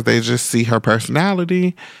 And because they just see her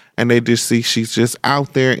personality and they just see she's just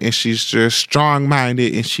out there and she's just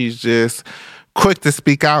strong-minded and she's just quick to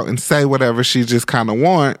speak out and say whatever she just kind of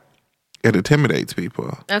want, it intimidates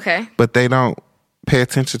people. Okay. But they don't pay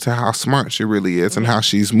attention to how smart she really is and how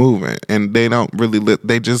she's moving. And they don't really,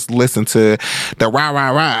 they just listen to the rah,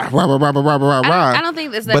 rah, rah, rah, rah, rah, rah, rah, rah. I don't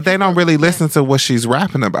think that's that. But they don't really listen to what she's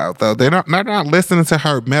rapping about, though. They're not listening to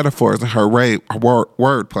her metaphors and her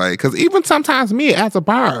wordplay. Because even sometimes me, as a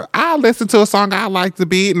bar, I listen to a song I like the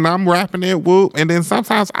beat and I'm rapping it, whoop. And then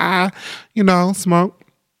sometimes I, smoke.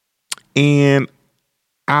 And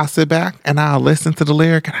I'll sit back and I'll listen to the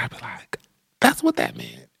lyric and I'll be like, that's what that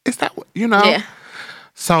meant. Is that what, Yeah.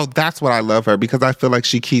 So that's what I love her because I feel like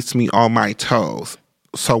she keeps me on my toes.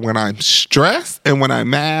 So when I'm stressed and when I'm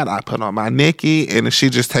mad, I put on my Nikki and she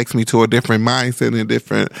just takes me to a different mindset and a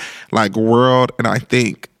different world. And I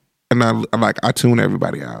think, and I tune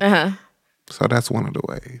everybody out. Uh-huh. So that's one of the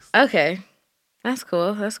ways. Okay. That's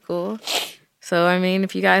cool. That's cool. So, I mean,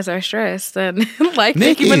 if you guys are stressed, then like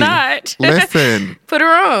Nicki Minaj, listen, put her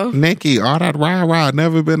on. Nikki, all that rah-rah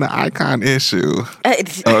never been an icon issue.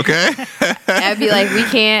 Okay? I'd be like,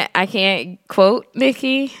 I can't quote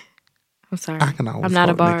Nicki. I'm sorry. I can always I'm not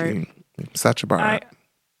a quote bard. Nikki. Such a bard.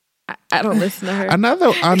 I don't listen to her.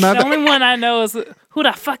 Another. the only one I know is who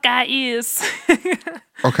the fuck I is.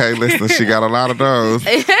 Okay, listen, she got a lot of those.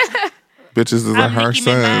 Bitches is I'm her Nicki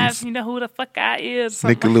Minaj. sons. You know who the fuck I is.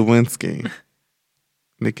 Nikki Lewinsky.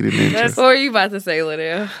 Nikki the Ninja. What were you about to say,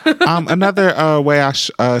 Liddell? Another way I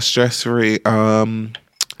stress free.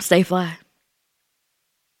 Stay fly.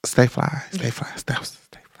 Stay fly. Stay fly.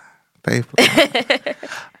 Stay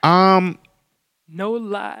fly. No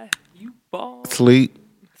lie, you ball. Sleep.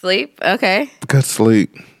 Sleep? Okay. Good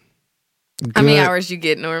sleep. How many Good- hours you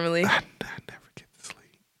get normally? I never get to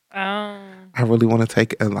sleep. Um, I really want to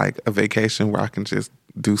take a vacation where I can just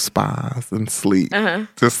do spas and sleep. Uh-huh.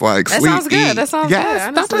 Just like That sleep. sounds good. Eat. That sounds yes,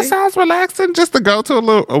 good, Don't that honestly. sounds relaxing? Just to go to a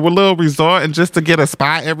little resort and just to get a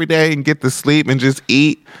spa every day and get to sleep and just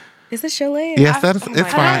eat. Is this your leg? Yes, it's fine.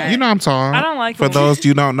 God. You know I'm tall. I don't like For it. those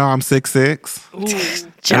you don't know, I'm 6'6". Ooh.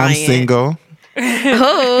 And I'm single.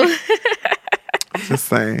 Oh, Just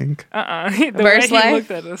saying. The Verse way he life?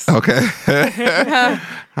 looked at us. Okay.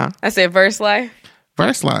 I said verse life.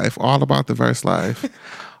 Verse life. All about the verse life.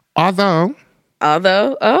 Although,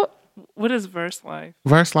 What is verse life?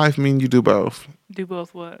 verse life mean you do both. Do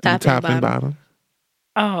both what? You Top top and and bottom.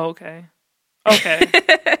 Oh, okay. Okay.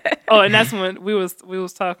 Oh, and that's when we was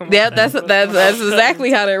talking about Yeah, that. that's exactly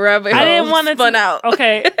how that rabbit I didn't hole want to spun out.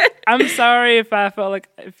 Okay. I'm sorry if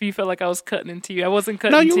you felt like I was cutting into you. I wasn't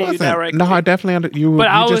cutting No, into you you wasn't. directly. No, I definitely you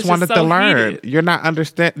I was just just wanted so to learn. heated. You're not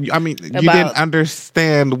understand. I mean, you About- didn't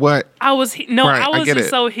understand what. I was Right, I I was get just it.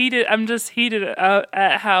 so heated. I'm just heated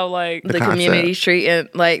at how like The concept. community treating,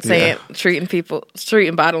 like saying,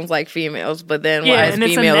 treating bottoms like females, but then Yeah, why is and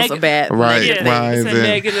it's a females a bad? Right. Yeah, Why it's is a it?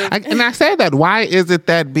 negative. And I say that. Why is it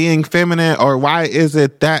that being feminine, or why is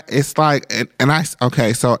it that it's like?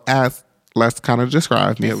 Okay. So let's kind of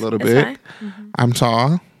describe me a little bit. fine. I'm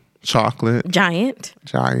tall, chocolate, Giant.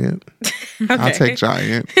 giant. I'll take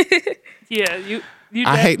giant. yeah, you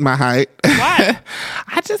I hate my height. Why?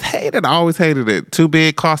 I just hate it. I always hated it. Too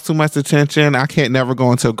big, costs too much attention. I can't never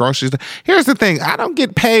go into a grocery store. Here's the thing. I don't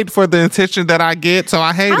get paid for the attention that I get, so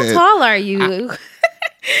I hate How it. tall are you?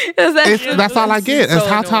 That's all I get. It's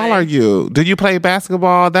how tall are you? Do you play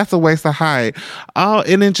basketball? That's a waste of height. Oh,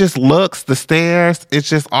 and it just looks, the stairs, it's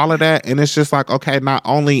just all of that. And it's just like, okay, not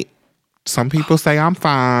only some people say I'm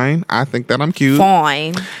fine. I think that I'm cute.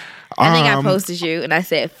 Fine. I think I Um, posted you and I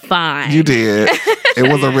said fine. You did. It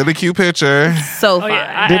was a really cute picture. So Oh fine.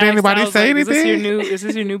 yeah. Did asked, anybody I was say like, anything? Is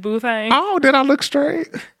this your new boo thing? Oh, did I look straight?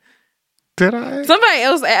 Did I? Somebody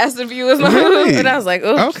else asked if you was my Really? and I was like,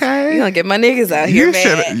 oops, Okay. you gonna get my niggas out here, You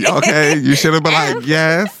man. should okay. You should have been like,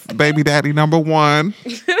 yes, baby daddy number one.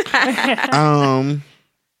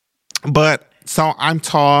 But so I'm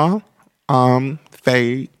tall,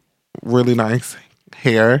 fade, really nice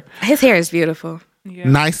hair, His hair is beautiful. Yeah.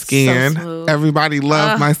 nice skin. smooth. Everybody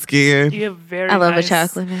loves my skin. You have very. I love nice, a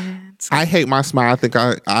chocolate man. I hate my smile. I think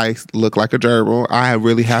I look like a gerbil. I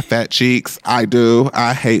really have fat cheeks. I do.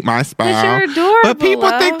 I hate my smile. you're adorable, But people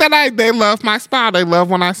love. think that they love my smile. They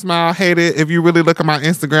love when I smile. Hate it. If you really look at my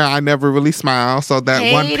Instagram, I never really smile. So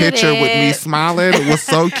that one Hated picture with me it. smiling was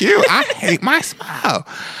so cute. I hate my smile.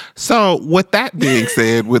 So with that being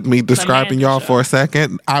said, with me describing y'all for a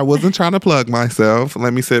second, I wasn't trying to plug myself.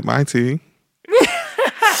 Let me sip my tea.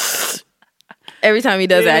 Every time he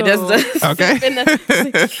does that, I just Okay.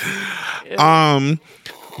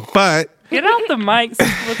 But Get out the mic,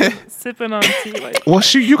 sipping on tea. Like, well,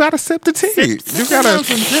 you gotta sip the tea. You sipping on gotta.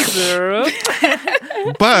 some scissor.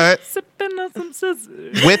 But Sipping on some scissor.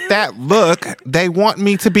 with that look, they want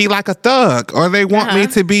me to be like a thug, or they want me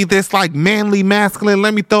to be this like manly, masculine.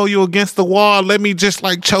 Let me throw you against the wall. Let me just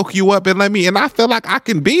like choke you up, and I feel like I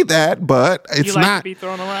can be that, but it's You like not. to be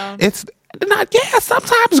thrown around. It's not. Yeah,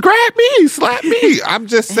 sometimes grab me, slap me. I'm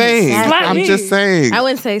just saying. Slap I'm me. just saying. I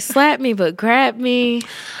wouldn't say slap me, but grab me.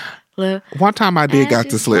 Look, One time I did got to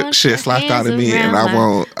just slip want shit your slapped out of hands me, and I around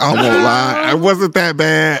won't lie. It wasn't that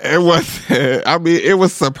bad. It wasn't. I mean, it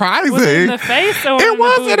was surprising. Was it in the face or It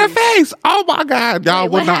was in the booty? face. Oh my God, y'all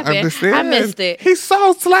Wait, would what not happened? understand. I missed it. He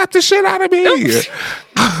so slapped the shit out of me.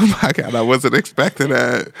 Oh my God, I wasn't expecting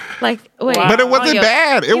that. like, wait. Wow. But it on wasn't your-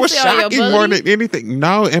 bad. It you was see on your shocking more booty? than anything.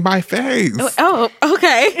 No, in my face. Oh,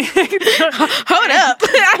 okay. Hold up.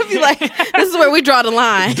 I'd be like, this is where we draw the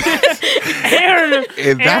line. Aaron,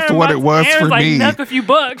 And that's Aaron what it was Aaron's for like, me. Knuck a few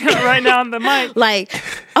bucks right now on the mic. Like,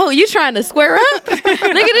 oh, you trying to square up?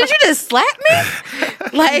 Nigga, did you just slap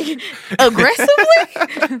me? Like, aggressively?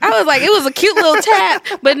 I was like, it was a cute little tap,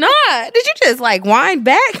 but nah, did you just like wind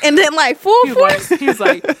back and then like full force? He's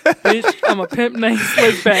like, bitch, I'm a pimp named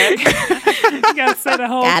Slickback. You gotta say the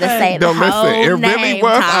whole Gotta thing. say the No, listen, whole it really name,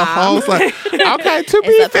 was a Tom. whole like, okay, to be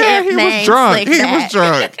It's a fair, pimp he was named drunk. Slick He was Back.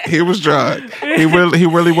 drunk. He was drunk. He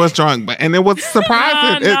really was drunk. But and it was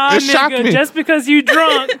surprising. Nah, it shocked nigga, me. just because you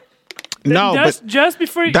drunk. No, just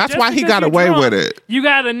before you. that's just why he because got you away drunk, with it. You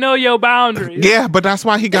gotta know your boundaries. Yeah, but that's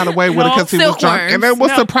why he got away with it, No, because he was drunk, and it was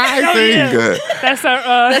No, surprising. no, yeah. That's our.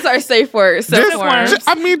 That's our safe word. Safe Just, word.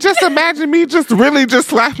 I mean, just imagine me just really just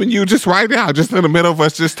slapping you just right now, just in the middle of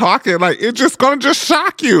us just talking. Like, it's just gonna just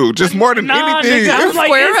shock you, just more than Nah, anything. nigga, I was like,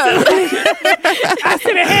 Square up. I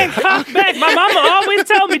see the hand cocked back. My mama always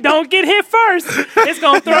tell me, don't get hit first. It's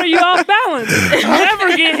gonna throw you off balance.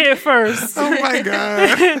 Never get hit first. Oh my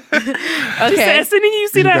God. Okay. As soon as you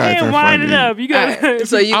see You that guys hand are winding funny. up, you gotta.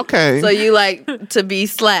 So you Okay. So you like to be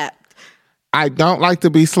slapped. I don't like to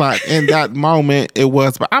be slapped. In that moment, it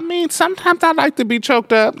was. But I mean, sometimes I like to be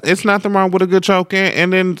choked up. It's nothing wrong with a good choking.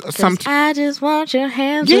 And then sometimes I just want your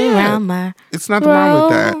hands around my. It's nothing wrong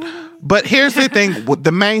with that. But here's the thing.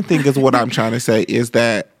 The main thing is what I'm trying to say is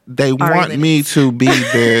that they want me to be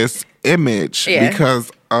this image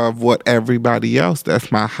because of what everybody else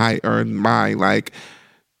that's my height or my, like,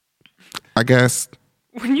 I guess,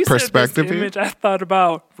 when you perspective said this image, I thought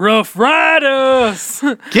about Rough Riders.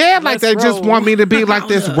 Yeah, like they just want me to be like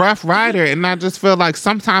this rough rider. And I just feel like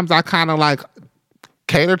sometimes I kind of like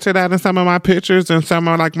cater to that in some of my pictures and some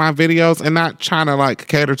of like my videos, and not trying to like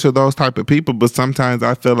cater to those type of people, but sometimes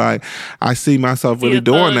I feel like I see myself really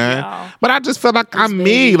doing that. Y'all. But I just feel like I'm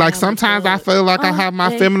me. Like sometimes I feel like I have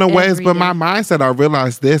my feminine ways, but my mindset, I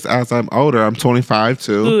realize this as I'm older. I'm 25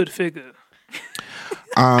 too. Good figure.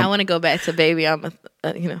 I want to go back to baby. I'm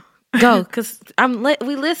go because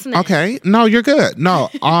we listening. Okay, no, you're good. No,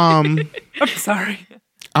 I'm sorry.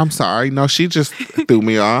 I'm sorry. No, she just threw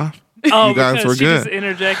me off. Oh, you guys were she good. Just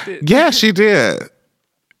interjected. Yeah, she did.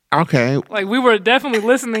 Okay. Like we were definitely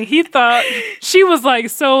listening. He thought she was like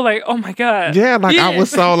so like, oh my God. Yeah, like I was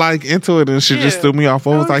so like into it and she just threw me off.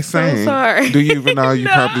 What was I saying? So sorry. Do you even know? You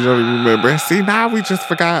probably don't even remember. See, now we just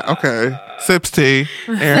forgot. Okay. Sips tea.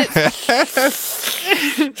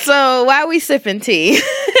 So while we sipping tea,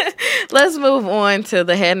 let's move on to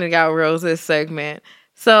the handing out roses segment.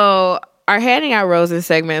 So our handing out roses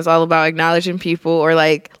segment is all about acknowledging people or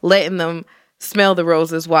like letting them smell the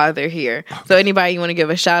roses while they're here. So anybody you want to give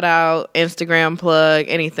a shout out, Instagram plug,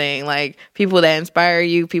 anything, like people that inspire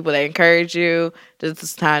you, people that encourage you, this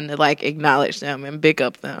is time to like acknowledge them and big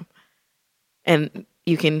up them. And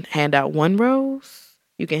you can hand out one rose,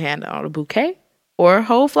 you can hand out a bouquet or a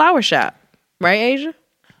whole flower shop. Right, Asia?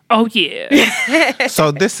 Oh, yeah.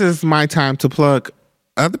 So this is my time to plug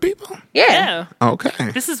other people? Yeah.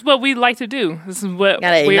 Okay. This is what we like to do. This is what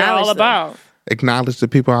we're all about. Acknowledge the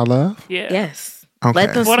people I love? Yeah. Yes. Okay.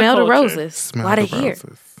 Let them smell the roses while they're here.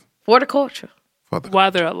 For the culture.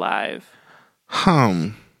 While they're alive.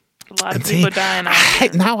 A lot of people dying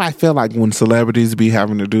out. Now I feel like when celebrities be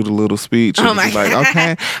having to do the little speech, and be like,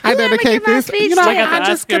 okay, I dedicate this. You know, I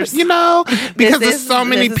just get, because there's so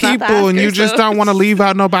many people, and you just don't want to leave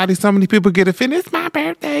out nobody. So many people get offended. It's my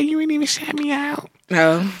birthday. You ain't even shout me out.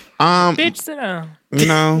 No. Bitch, sit down. You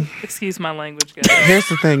know. Excuse my language, guys. Here's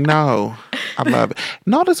the thing. No, I love it.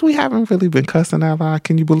 Notice we haven't really been cussing out loud.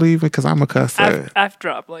 Can you believe it? Because I'm a cusser. I've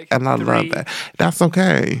dropped like and I 3. love that. That's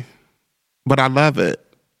okay. But I love it.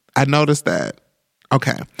 I noticed that.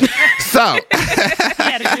 Okay. So he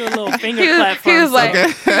had to do a little finger clap for he was like,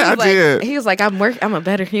 I did. He was like, I'm a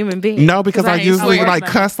better human being. No, because I usually like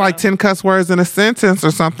cuss like 10 cuss words in a sentence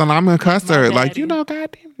or something. I'm a cusser. Like,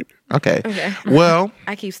 goddamn. Okay. Well,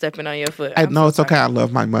 I keep stepping on your foot. I know it's okay. I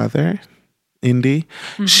love my mother. Indy.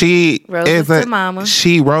 She roses to mama.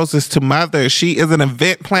 She roses to mother. She is an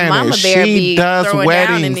event planner. Mama bear she does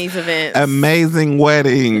weddings. In these events. Amazing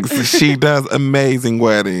weddings. She does amazing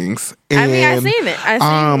weddings. And, I mean, I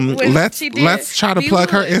seen it. Let's try to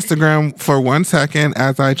plug her Instagram for 1 second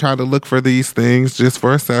as I try to look for these things just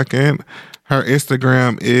for a second. Her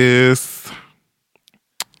Instagram is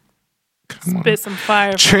spit some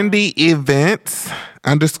fire. Trendy Events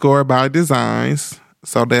 _by Designs.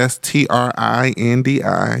 So that's TRINDIEVENTS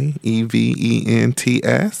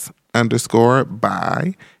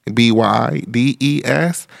 _by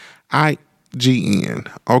BYDESIGN.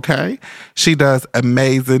 Okay. She does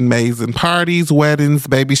amazing parties, weddings,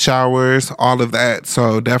 baby showers, all of that.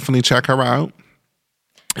 So definitely check her out.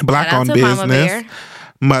 Black owned business.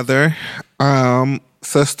 Mother.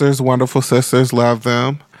 Sisters, wonderful sisters, love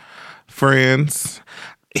them. Friends.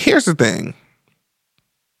 Here's the thing.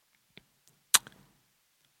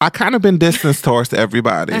 I kind of been distanced towards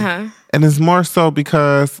everybody. And it's more so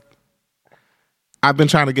because I've been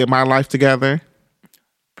trying to get my life together.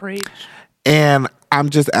 Preach. And I'm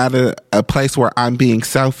just at a place where I'm being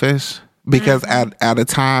selfish because at a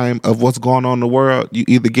time of what's going on in the world, you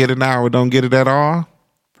either get it now or don't get it at all.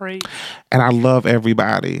 Preach. And I love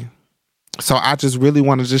everybody. So I just really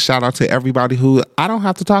want to just shout out to everybody who I don't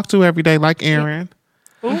have to talk to every day like Aaron.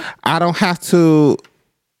 I don't have to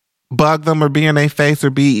bug them or be in their face or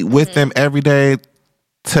be with them every day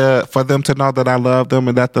for them to know that I love them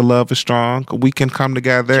and that the love is strong. We can come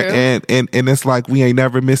together and it's like we ain't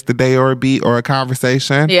never missed a day or a beat or a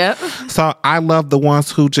conversation. Yeah. So I love the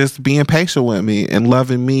ones who just being patient with me and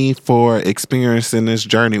loving me for experiencing this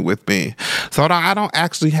journey with me. So I don't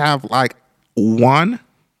actually have like one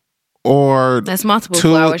or That's multiple two,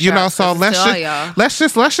 flower you know, shops. so This is to all y'all. let's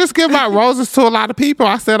just give out roses to a lot of people.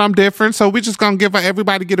 I said I'm different, so we just gonna give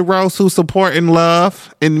everybody get a rose who support and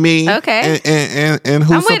love in me, Okay. and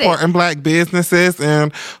who's I'm with it. supporting black businesses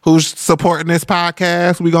and who's supporting this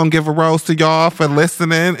podcast. We gonna give a rose to y'all for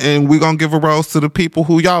listening, and we gonna give a rose to the people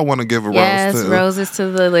who y'all want to give a Yes, rose to. roses to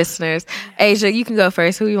the listeners. Asia, you can go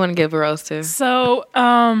first. Who you want to give a rose to? So,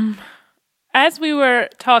 as we were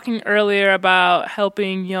talking earlier about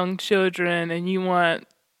helping young children, and you want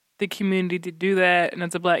the community to do that, and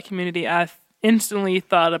as a black community, I instantly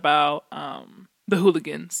thought about the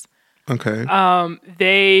Hooligans. Okay.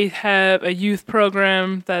 They have a youth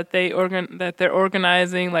program that they're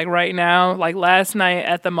organizing like right now. Like last night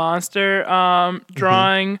at the Monster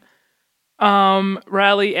drawing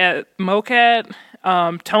rally at MoCat.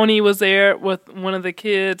 Tony was there with one of the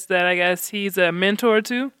kids that I guess he's a mentor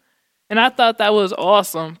to. And I thought that was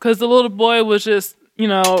awesome because the little boy was just, you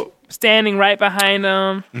know, standing right behind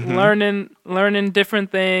them, learning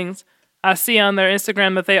different things. I see on their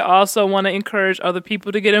Instagram that they also want to encourage other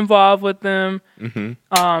people to get involved with them.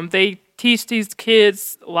 They teach these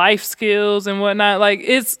kids life skills and whatnot. Like,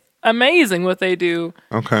 it's amazing what they do.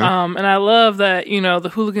 Okay. And I love that, you know, the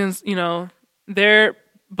Hooligans, you know, they're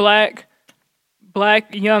black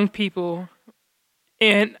young people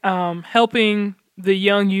and helping the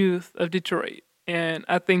young youth of Detroit. And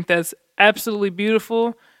I think that's absolutely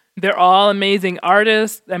beautiful. They're all amazing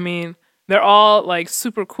artists. I mean, they're all like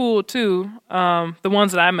super cool too. The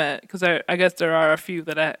ones that I met, because I guess there are a few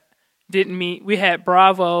that I didn't meet. We had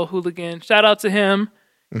Bravo Hooligan. Shout out to him.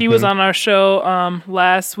 He was on our show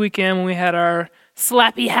last weekend when we had our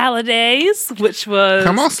Slappy Holidays, which was...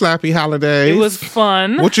 Come on, Slappy Holidays. It was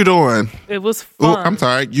fun. What you doing? It was Ooh, fun. I'm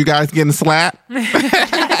sorry. You guys getting slapped? is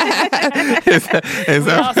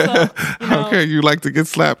that Also, you know, okay? You like to get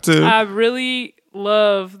slapped too? I really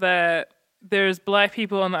love that there's black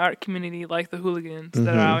people in the art community like the Hooligans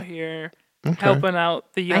that are out here helping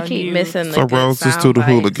out the young I keep youth. missing the So good roses sound to the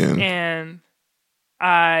bites. Hooligans. And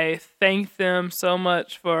I thank them so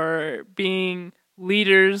much for being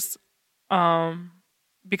leaders,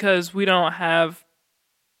 because we don't have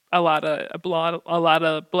a lot of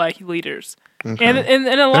black leaders, and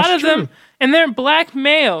a lot That's of them, and they're black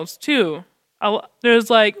males too. There's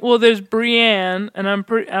Brienne, and I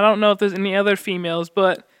don't know if there's any other females,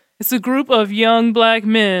 but it's a group of young black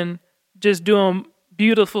men just doing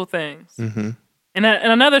beautiful things. And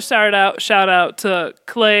another shout out to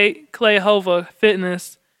Clay Hova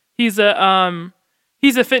Fitness. He's a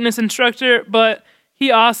fitness instructor, but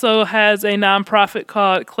he also has a nonprofit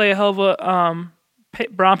called Clay Hova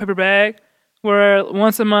Brown Paper Bag, where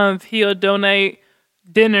once a month he'll donate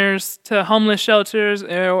dinners to homeless shelters,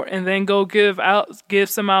 and then go give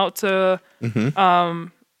some out to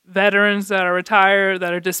veterans that are retired,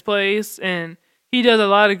 that are displaced, and he does a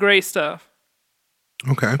lot of great stuff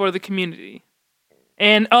for the community.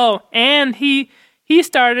 And he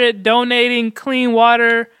started donating clean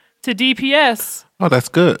water to DPS. Oh, that's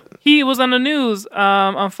good. He was on the news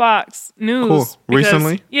on Fox News. Cool.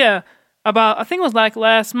 Recently? Yeah. I think it was like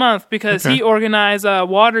last month, because he organized a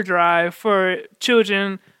water drive for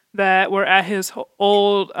children that were at his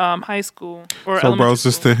old high school or So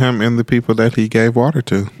roses to him and the people that he gave water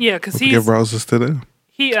to. Yeah, because give roses to them.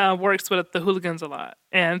 He works with the Hooligans a lot,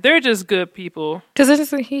 and they're just good people. Because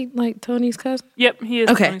isn't he like Tony's cousin? Yep, he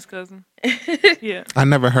is Tony's cousin. Yeah, I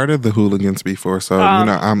never heard of the Hooligans before, so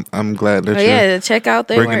I'm glad that you're check out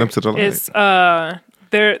their bringing them work. to the light. it's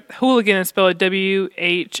their Hooligan is spelled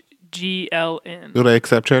WHGLN. Do they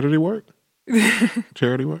accept charity work?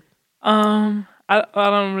 Charity work? I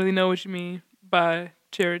don't really know what you mean by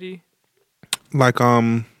charity Like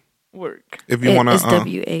work. if you want It's to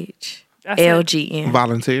WHLGN.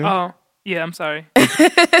 volunteer, Oh, yeah, I'm sorry.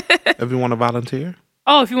 if you want to volunteer,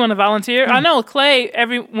 Oh, if you want to volunteer, I know Clay.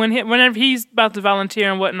 Whenever he's about to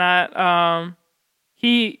volunteer and whatnot,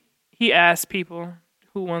 he asks people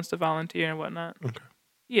who wants to volunteer and whatnot. Okay.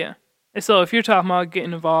 Yeah. And so if you're talking about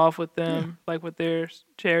getting involved with them, like with their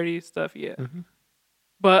charity stuff, yeah.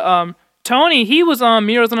 But Tony, he was on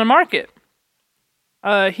Murals on the Market.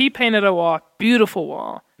 He painted a wall, beautiful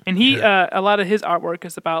wall, and a lot of his artwork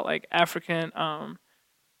is about like African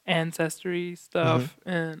ancestry stuff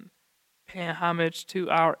and paying homage to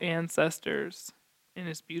our ancestors, and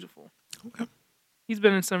it's beautiful. Okay. He's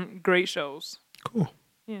been in some great shows. Cool.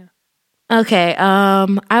 Yeah. Okay,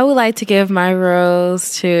 I would like to give my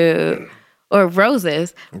roses,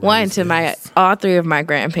 one to all three of my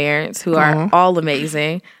grandparents who are all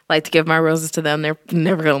amazing. like to give my roses to them. They're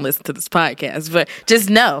never going to listen to this podcast, but just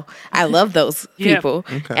know I love those people.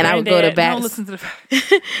 Okay. And I would go to Don't Backs. listen to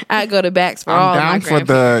the I go to Backs for all I'm my down for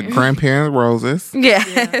the grandparent roses.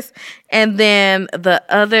 Yes. And then my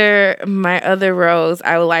other rose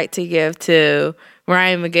I would like to give to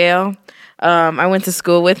Ryan Miguel. I went to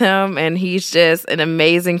school with him, and he's just an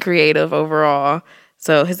amazing creative overall.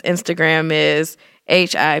 So his Instagram is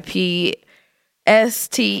HIPSTERAKUMA.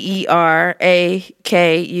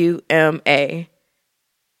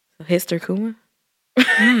 Hister Kuma. Is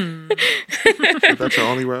that your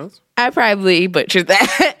only rose? I probably butchered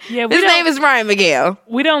that. Yeah, his name is Ryan Miguel.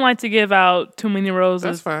 We don't like to give out too many That's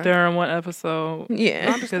roses fine. during one episode.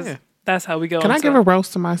 Yeah. Because that's how we go. Can I give a rose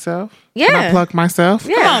to myself? Yeah. Can I plug myself?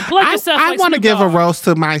 Yeah. Come on, plug yourself. I like want to Snoop give a Dogg. rose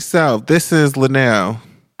to myself. This is Linnell,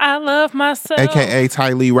 I love myself. aka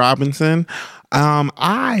Ty Lee Robinson.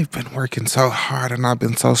 I've been working so hard and I've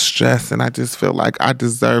been so stressed, and I just feel like I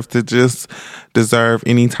deserve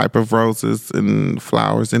any type of roses and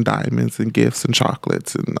flowers and diamonds and gifts and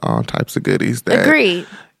chocolates and all types of goodies that Agreed.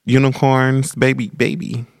 unicorns, baby,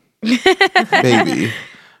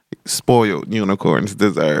 spoiled unicorns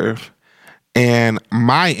deserve. And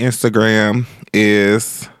my Instagram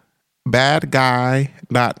is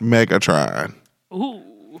badguy.megatron. Ooh.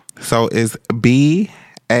 So it's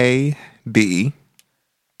BADGUI.Megatron,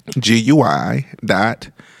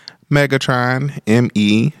 MEGATRON.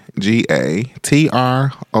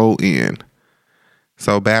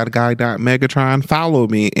 So badguy.megatron, follow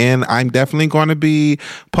me. And I'm definitely going to be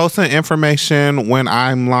posting information when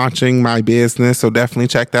I'm launching my business. So definitely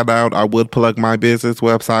check that out. I would plug my business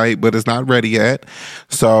website, but it's not ready yet.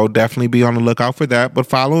 So definitely be on the lookout for that. But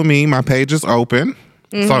follow me. My page is open.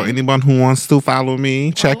 So anyone who wants to follow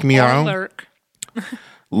me, check me Or out.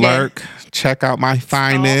 Lurk, check out my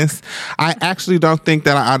finest. I actually don't think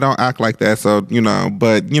that I don't act like that. So,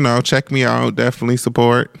 but, check me out. Definitely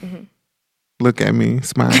support. Look at me,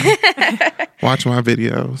 smile. Watch my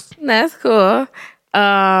videos. That's cool.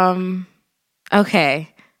 Okay.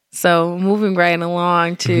 So moving right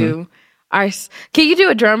along to our... Can you do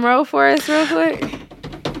a drum roll for us real quick?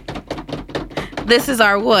 This is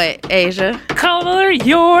our what, Asia? Color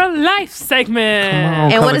Your Life segment.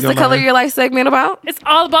 And what is the Color Your Life segment about? It's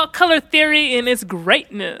all about color theory and its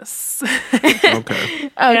greatness.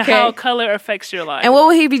 Okay. And how color affects your life. And what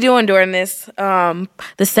will he be doing during this the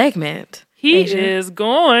segment? He Asia? is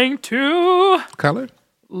going to Color?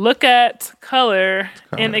 look at color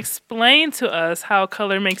and explain to us how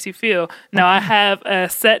color makes you feel. Now, I have a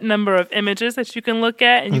set number of images that you can look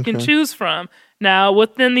at and you can choose from. Now,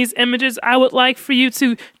 within these images, I would like for you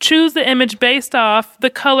to choose the image based off the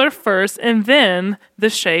color first and then the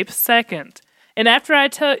shape second. And after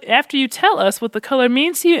you tell us what the color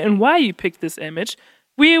means to you and why you picked this image,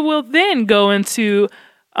 we will then go into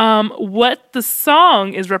what the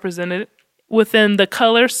song is represented within the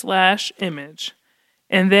color/image.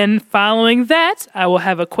 And then following that, I will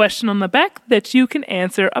have a question on the back that you can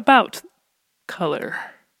answer about color.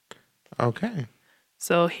 Okay.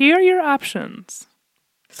 So here are your options.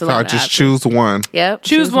 So I just choose one. Yep.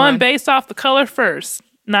 Choose one based off the color first,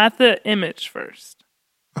 not the image first.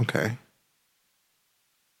 Okay.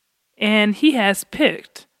 And he has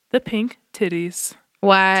picked the pink titties.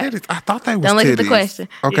 Why? Titties. I thought they was Don't look at the titties. question.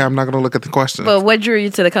 Okay, I'm not going to look at the question. But what drew you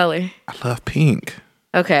to the color? I love pink.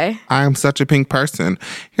 Okay. I am such a pink person.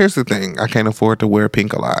 Here's the thing. I can't afford to wear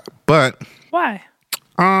pink a lot. But, Why?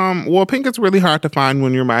 well, pink is really hard to find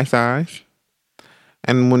when you're my size.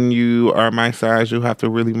 And when you are my size, you have to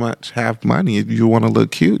really much have money. If you want to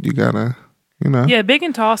look cute, you got to, Yeah, big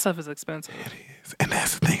and tall stuff is expensive. And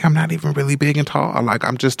that's the thing. I'm not even really big and tall. Like,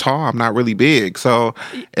 I'm just tall. I'm not really big. So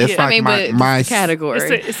it's Yeah. like but my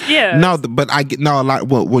category. Yeah. No, but I get a lot.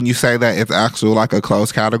 Well, when you say that, it's actually like a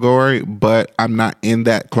closed category. But I'm not in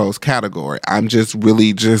that closed category. I'm just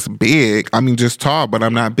really just big. I mean, just tall, but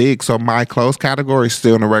I'm not big. So my closed category is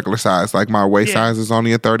still in a regular size. Like my waist size is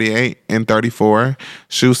only a 38 and 34.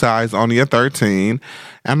 Shoe size only a 13.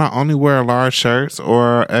 And I only wear large shirts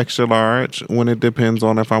or extra large when it depends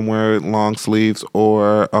on if I'm wearing long sleeves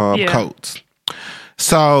or coats.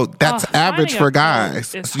 So that's average finding for a coat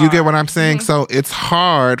guys. is So you get what hard. I'm saying? So it's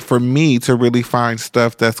hard for me to really find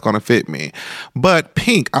stuff that's going to fit me. But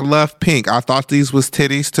pink, I love pink. I thought these was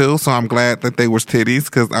titties too, so I'm glad that they was titties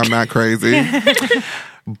because I'm not crazy.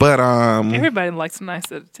 But Everybody likes a nice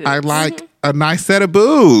set of titties. I like a nice set of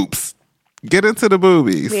boobs. Get into the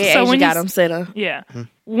boobies. Yeah, So Asia when got you him set up. Yeah.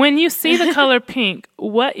 When you see the color pink,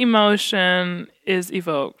 what emotion is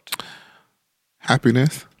evoked?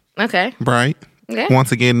 Happiness. Okay. Bright. Okay.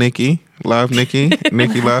 Once again, Nikki. Love Nikki.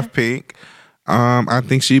 Nikki love pink. I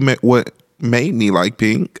think she met what made me like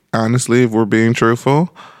Pink, honestly, if we're being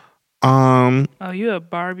truthful. Oh, you a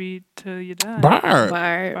Barbie till you die.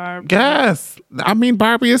 Barb. Yes. I mean,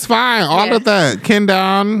 Barbie is fine. All of that. Ken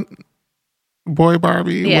Down, Boy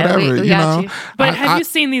Barbie, whatever, we you know. But have you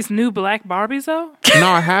seen these new black Barbies though? No,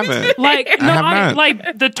 I haven't. Like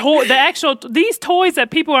these toys that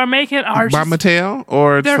people are making are by Mattel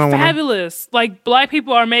or they're someone fabulous. Like black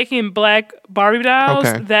people are making black Barbie dolls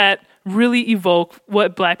that really evoke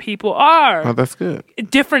what black people are. Oh, that's good.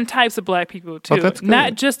 Different types of black people too. Oh, that's good.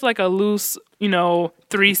 Not just like a loose,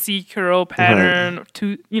 3C curl pattern.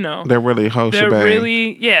 Right. They're really They're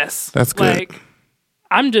really That's good. Like,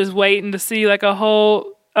 I'm just waiting to see like a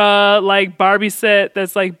whole like Barbie set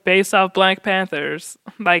that's like based off Black Panthers.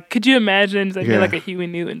 Like, could you imagine like a Huey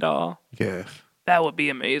Newton doll? Yes, that would be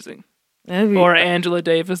amazing. Or an Angela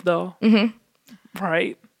Davis doll,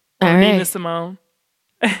 right? Or Nina Simone.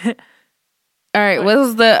 All right, what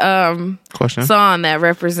was the question song that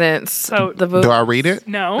represents the book? Do I read it?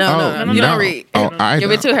 No. No. You don't read. I Give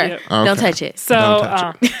it to her. Yeah. Okay. Don't touch it.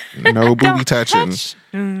 So no booby touching.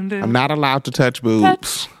 I'm not allowed to touch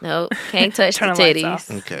boobs. No, can't touch the titties.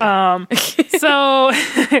 Okay. So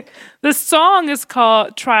the song is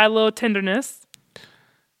called "Try a Little Tenderness."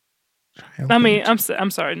 I mean, I'm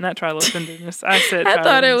sorry, not "Try a Little Tenderness." I said. I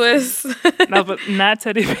thought it was. No, but not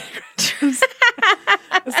Teddy Bear.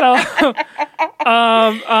 So,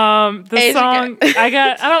 the song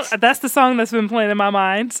that's the song that's been playing in my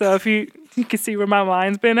mind. So if you can see where my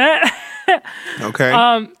mind's been at.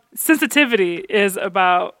 Okay. Sensitivity is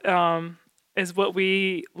about is what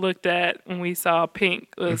we looked at when we saw Pink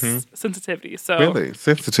was sensitivity. So really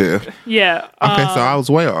sensitive. Yeah. Okay, so I was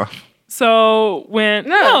way off. So when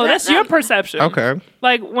that's your perception. Okay.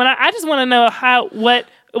 Like when I just want to know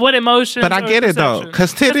what emotions. But I get it though,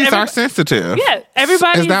 because titties are sensitive. Yeah,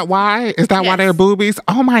 everybody. Is that why? Is that why they're boobies?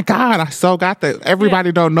 Oh my God, I so got that.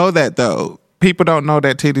 Everybody don't know that though. People don't know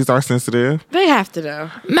that titties are sensitive. They have to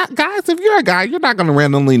know. Not guys. If you're a guy, you're not going to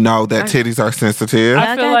randomly know that titties are sensitive.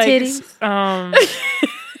 I feel like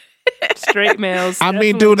straight males. I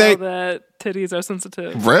mean, do they? Know that titties are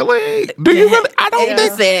sensitive. Really? Do you really? I don't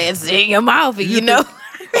think it's in your mouth. You know.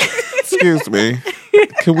 Excuse me.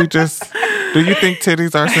 Can we just? Do you think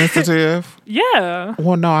titties are sensitive? Yeah.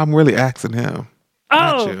 Well, no. I'm really asking him.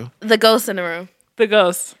 Not you. The ghost in the room. The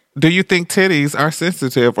ghost. Do you think titties are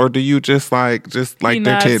sensitive, or do you just like their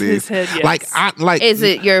titties? His head, yes. Is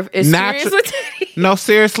it your experience with titties? No,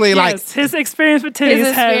 seriously, yes, his experience with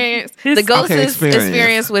titties. The ghost's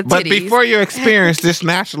experience with titties. But before your experience, just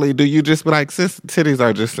naturally, do you just be like, titties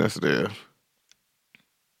are just sensitive?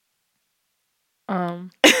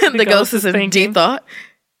 The ghost is in deep thought.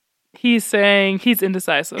 He's saying he's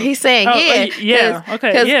indecisive. He's saying, my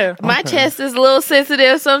chest is a little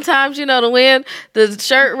sensitive sometimes, the wind, the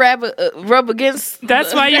shirt rub against.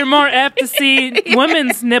 That's why you're more apt to see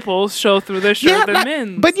women's nipples show through their shirt than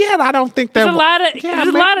men's. But I don't think that. There's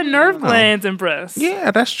a lot of nerve glands in breasts. Yeah,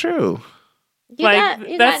 that's true. You got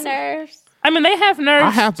nerves. I mean, they have nerves. I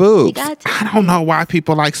have boobs. I don't know why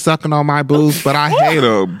people like sucking on my boobs, but I hate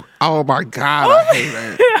them. Oh my God, I hate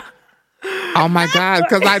that. Oh my God,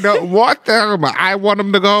 because I don't want them. I want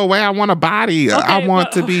them to go away. I want a body. Okay, I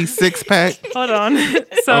want to be 6-pack. Hold on.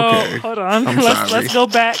 Hold on. Let's go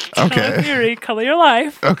back. Color theory, color your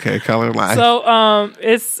life. Okay, color life. So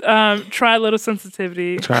it's try a little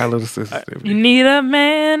sensitivity. Try a little sensitivity. You need a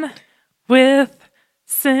man with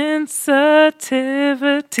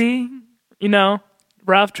sensitivity.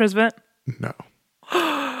 Ralph Tresvant? No.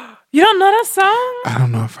 You don't know that song? I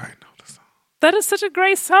don't know if I know. That is such a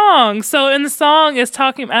great song. So in the song is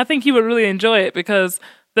talking, I think you would really enjoy it because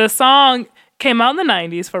the song came out in the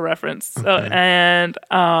 90s for reference. Okay. And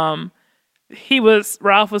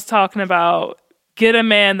Ralph was talking about get a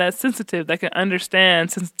man that's sensitive, that can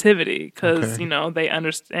understand sensitivity because, they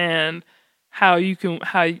understand how you can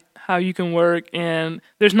work. And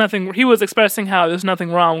there's nothing, he was expressing how there's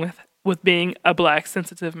nothing wrong with being a black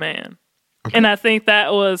sensitive man. Okay. And I think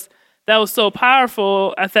that was so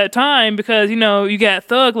powerful at that time because, you got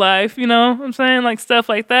Thug Life, you know what I'm saying? Like stuff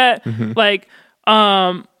like that.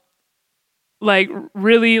 Mm-hmm. Like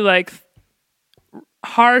really like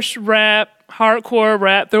harsh rap, hardcore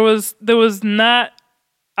rap. There was not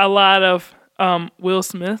a lot of Will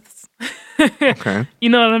Smiths. Okay. You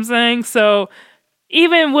know what I'm saying? So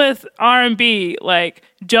even with R&B, like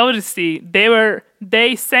Jodeci,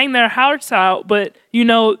 they sang their hearts out, but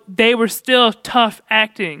they were still tough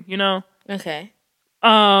acting, Okay.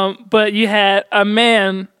 But you had a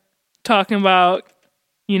man talking about,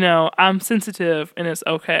 I'm sensitive and it's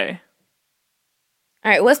okay.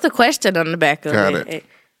 All right, what's the question on the back of Got it?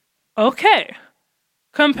 Okay.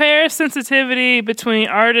 Compare sensitivity between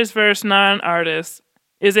artists versus non-artists.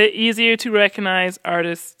 Is it easier to recognize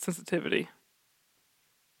artist sensitivity?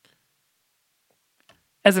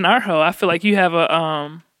 As an art hoe, I feel like you have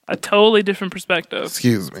a totally different perspective.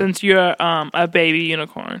 Excuse me. Since you're a baby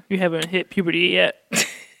unicorn, you haven't hit puberty yet.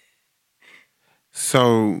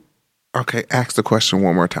 So, okay, ask the question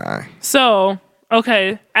one more time. So,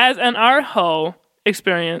 okay, as an art hoe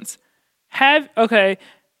experience, do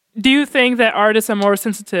you think that artists are more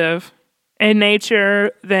sensitive in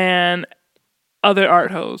nature than other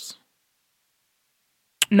art hoes?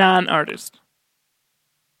 Non-artists.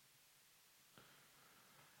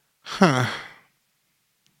 Huh.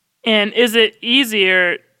 And is it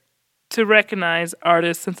easier to recognize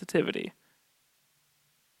artist sensitivity?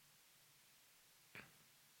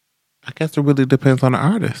 I guess it really depends on the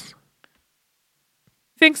artist.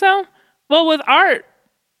 Think so? Well, with art,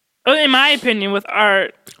 in my opinion, with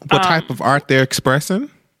art... What type of art they're expressing?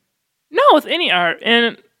 No, with any art.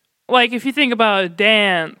 And, like, if you think about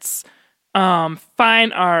dance,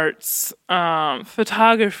 fine arts,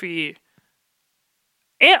 photography...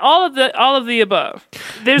 And all of the above.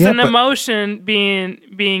 There's an emotion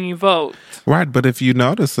being evoked. Right, but if you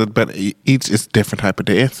notice it, but each is different type of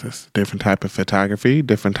dances, different type of photography,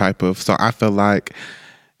 different type of. So I feel like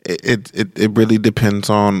it really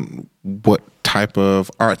depends on what type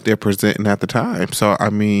of art they're presenting at the time. So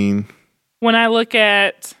I mean, when I look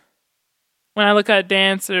at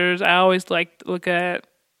dancers, I always like to look at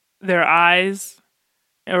their eyes.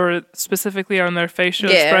 Or specifically on their facial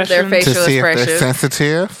expressions. Their facial to see expressions. if they're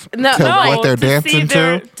sensitive to No, what they're dancing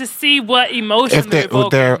to. To see what emotion they're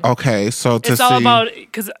evoking. Okay, so to it's see. all about,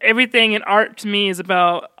 because everything in art to me is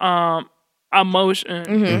about emotion.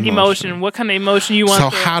 Mm-hmm. Emotion. What kind of emotion you want. So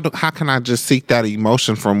how can I just seek that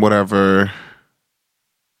emotion from whatever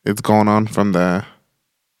is going on from the...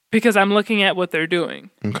 Because I'm looking at what they're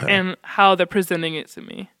doing. Okay. And how they're presenting it to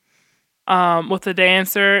me. With the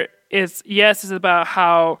dancer... It's about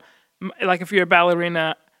how, like if you're a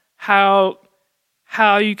ballerina, how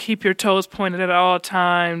you keep your toes pointed at all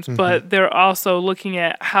times, but they're also looking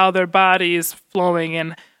at how their body is flowing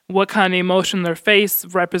and what kind of emotion their face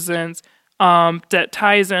represents that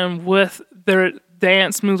ties in with their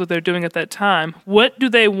dance moves that they're doing at that time. What do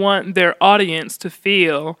they want their audience to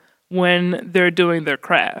feel when they're doing their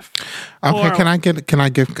craft? Okay, can I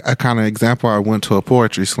give a kind of example? I went to a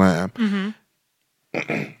poetry slam.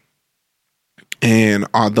 Mm-hmm. And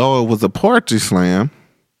although it was a poetry slam,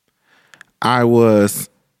 I was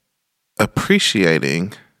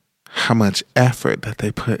appreciating how much effort that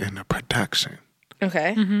they put in the production.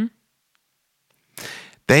 Okay. Mm-hmm.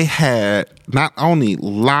 They had not only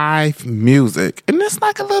live music, and it's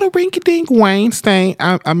like a little rinky-dink Wayne thing.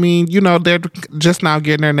 I mean, they're just now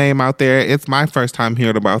getting their name out there. It's my first time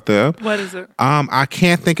hearing about them. What is it? I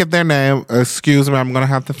can't think of their name. Excuse me, I'm gonna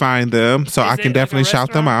have to find them, so I can definitely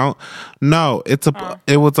shout them out. No, it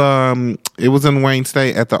was in Wayne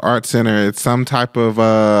State at the Art Center. It's some type of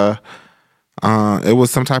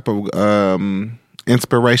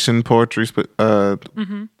inspiration poetry.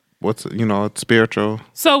 What's spiritual.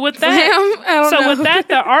 So with that, with that,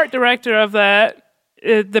 the art director of that,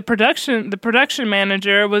 the production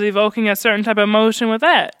manager was evoking a certain type of emotion with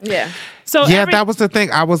that. Yeah. So that was the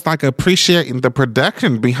thing. I was like appreciating the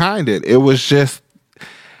production behind it. It was just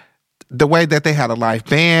the way that they had a live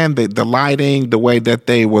band, the lighting, the way that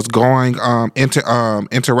they was going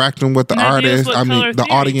interacting with the artist. I mean, the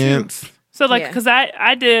audience. Too. So because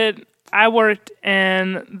I worked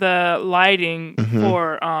in the lighting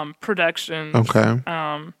for productions,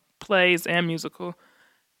 plays and musical.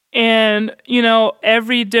 And,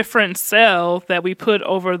 every different cell that we put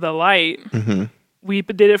over the light, we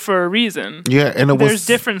did it for a reason. Yeah, and there's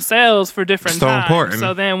different cells for different so times. important.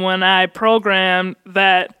 So then when I programmed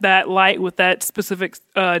that light with that specific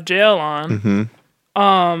gel on,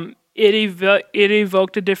 it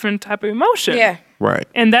evoked a different type of emotion. Yeah. Right.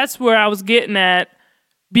 And that's where I was getting at.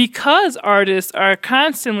 Because artists are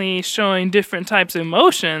constantly showing different types of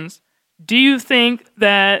emotions, do you think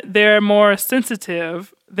that they're more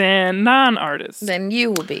sensitive than non-artists? Then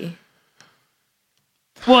you will be.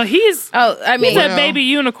 Well, he's a baby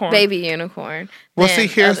unicorn. Baby unicorn. Well, see,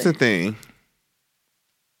 here's the thing.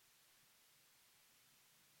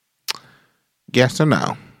 Yes or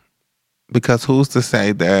no? Because who's to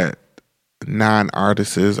say that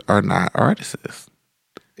non-artists are not artists?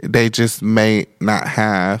 They just may not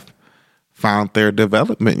have found their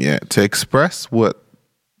development yet to express what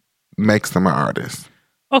makes them an artist.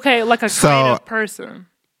 Okay, like a creative person.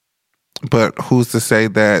 But who's to say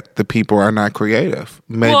that the people are not creative?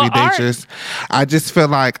 Maybe Well, I just feel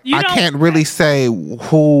like I can't really say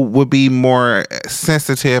who would be more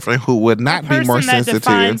sensitive and who would not be more sensitive. That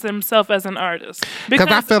defines themselves as an artist. Because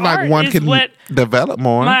I feel like one can develop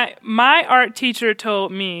more. My art teacher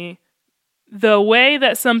told me the way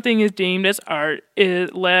that something is deemed as art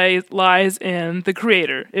lies in the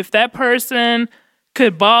creator. If that person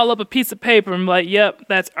could ball up a piece of paper and be like, yep,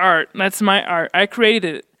 that's art. That's my art. I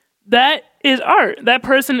created it. That is art. That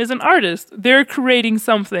person is an artist. They're creating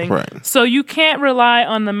something. Right. So you can't rely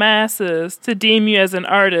on the masses to deem you as an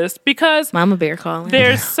artist because Mama Bear calling.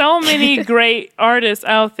 There's so many great artists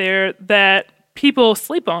out there that people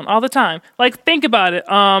sleep on all the time. Like, think about it.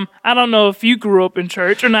 I don't know if you grew up in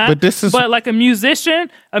church or not, but like a musician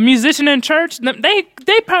in church,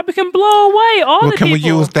 they probably can blow away all the people. Can we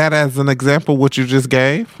use that as an example, what you just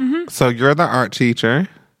gave? Mm-hmm. So you're the art teacher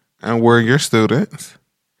and we're your students.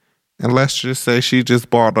 And let's just say she just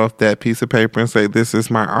bought off that piece of paper and say, this is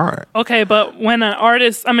my art. Okay, but when an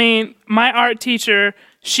artist, my art teacher,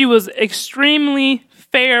 she was extremely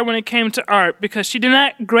fair when it came to art because she did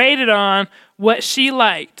not grade it on what she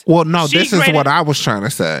liked. Well, no, this is what I was trying to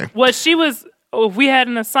say. If we had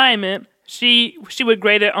an assignment, she would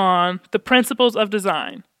grade it on the principles of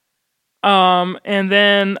design. And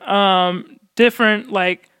then different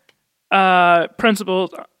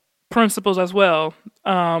principles as well.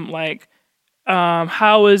 How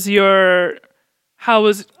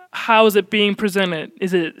is it being presented?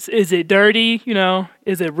 Is it dirty?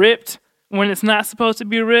 Is it ripped when it's not supposed to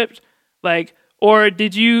be ripped? Or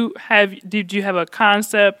did you have a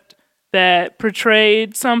concept that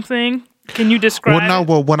portrayed something? Can you describe?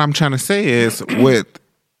 Well, what I'm trying to say is with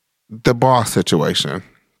the ball situation.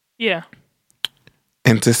 Yeah.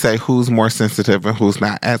 And to say who's more sensitive and who's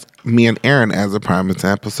not, as me and Erin as a prime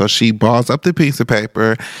example. So she balls up the piece of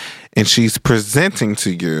paper and she's presenting to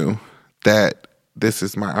you that this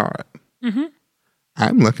is my art. Mm-hmm.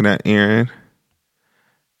 I'm looking at Erin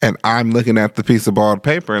and I'm looking at the piece of balled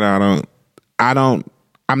paper and I'm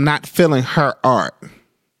not feeling her art.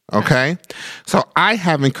 Okay? So I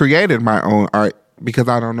haven't created my own art because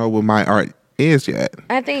I don't know what my art is yet.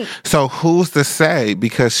 I think. So who's to say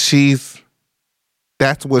because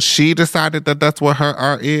that's what she decided that's what her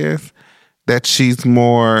art is, that she's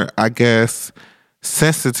more, I guess,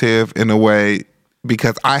 sensitive in a way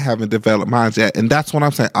because I haven't developed mine yet. And that's what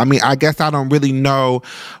I'm saying. I guess I don't really know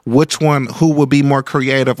who would be more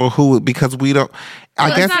creative or because we don't.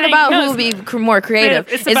 It's not about who would be more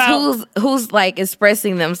creative. It's about who's like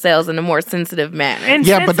expressing themselves in a more sensitive manner.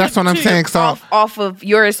 Yeah, but that's what I'm saying. So off of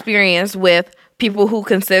your experience with people who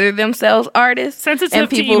consider themselves artists. Sensitive and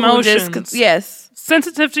people to emotions. Who just, yes.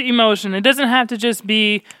 Sensitive to emotion. It doesn't have to just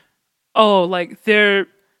be, they're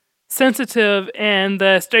sensitive in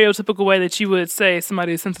the stereotypical way that you would say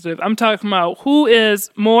somebody is sensitive. I'm talking about who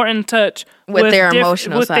is more in touch with their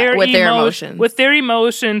emotional side, with their emotions. With their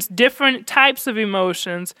emotions, different types of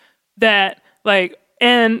emotions that,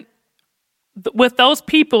 and with those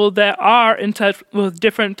people that are in touch with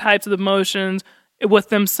different types of emotions, with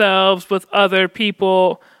themselves, with other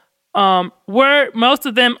people, were most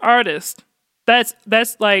of them artists. That's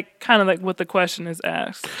kind of what the question is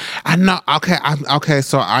asked. I know. Okay.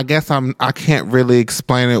 So I guess I can't really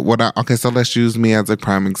explain it. So let's use me as a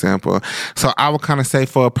prime example. So I would kind of say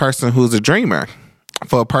for a person who's a dreamer,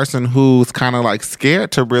 for a person who's kind of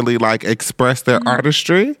scared to really express their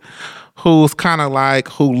artistry, who's kind of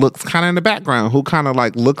who looks kind of in the background, who kind of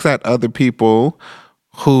looks at other people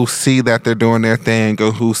who see that they're doing their thing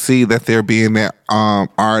or who see that they're being their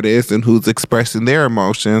artist and who's expressing their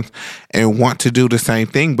emotions and want to do the same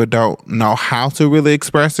thing but don't know how to really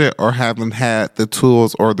express it or haven't had the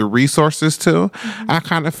tools or the resources to. Mm-hmm. I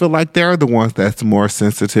kind of feel like they're the ones that's more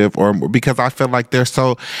sensitive because I feel like they're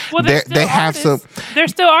so... Well, they have some... They're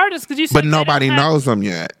still artists because you said but nobody knows them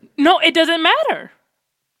yet. No, it doesn't matter.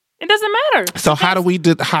 It doesn't matter. So how do we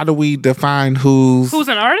define who's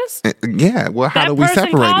an artist? Yeah. Well, how do we separate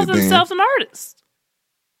it then? That person calls themselves an artist.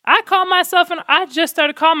 I just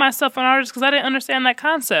started calling myself an artist because I didn't understand that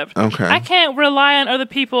concept. Okay. I can't rely on other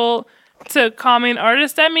people to call me an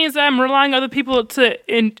artist. That means I'm relying on other people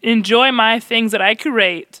to enjoy my things that I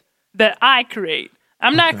create.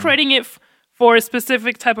 I'm not creating it for a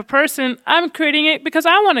specific type of person. I'm creating it because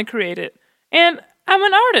I want to create it. And I'm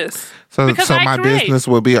an artist. So my business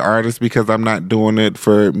will be an artist because I'm not doing it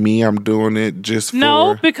for me. I'm doing it just for...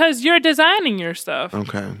 No, because you're designing your stuff.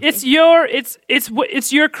 Okay. It's your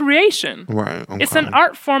creation. Right. Okay. It's an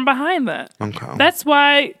art form behind that. Okay. That's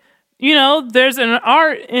why, there's an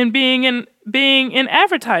art in being in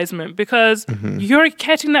advertisement because you're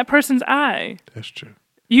catching that person's eye. That's true.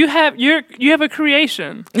 You have a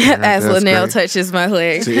creation. As that's Linnell great. touches my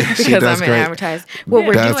leg She because does I'm in great. advertising. What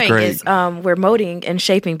we're That's doing great. is we're molding and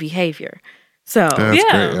shaping behavior. So That's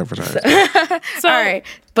Yeah. great advertising. So, all right,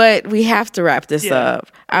 but we have to wrap this Yeah. up.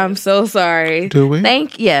 I'm so sorry. Do we?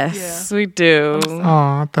 Yes, we do.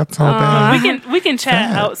 Oh, that's so bad. we can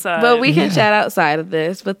chat outside. But we can chat outside of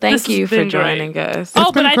this. But thank This you has for been joining great. us. Oh,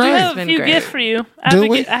 but been I do great. have It's a been few great. gifts for you. Do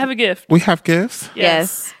we? I have a gift. We have gifts?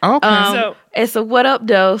 Yes. Okay. So It's a What Up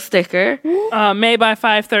Doe sticker. made by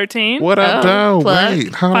 513. what up, though? plug.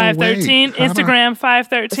 Wait, hold on, 513 wait. Hold on. Instagram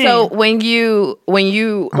 513. So when you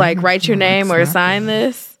like write your name or sign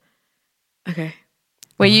this, okay.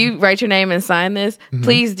 When you write your name and sign this,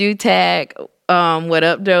 please do tag What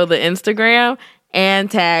Up Doe the Instagram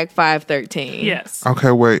and tag 513. yes.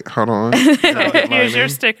 Okay, wait, hold on. Here's your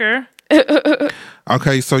sticker.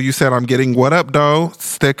 Okay, so you said I'm getting What Up, though?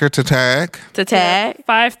 Sticker to tag. To tag.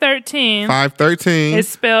 513. 513. It's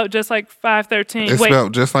spelled just like 513. It's Wait,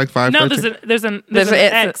 spelled just like no, 513. there's an There's an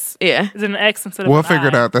X. Yeah. There's an X instead of We'll an figure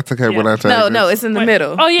it I. out. That's okay. Yeah. What I tag No, this. no, it's in the Wait.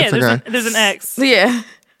 middle. Oh yeah, It's okay. there's an X. Yeah.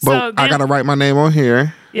 So But I then- gotta write my name on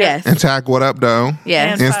here Yes. and tag What Up, though?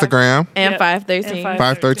 Yes. And Instagram. And Yep. 513. And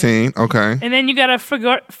 513. Okay. And then you got a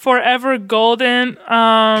Forever Golden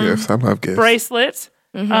Gifts. I love gifts. bracelet.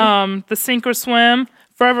 The Sink or Swim.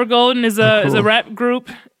 Forever Golden is a cool. rap group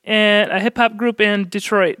and a hip hop group in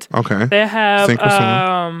Detroit. Okay. They have Sink or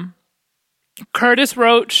Swim. Curtis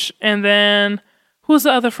Roach and then who's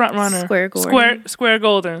the other front runner? Square Gordon. Square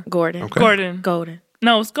Golden. Gordon. Okay. Gordon. Golden.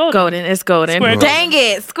 No, it's Golden. Golden. It's Golden. Square Dang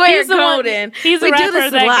it. Square He's the one- Golden. he's a We do rapper this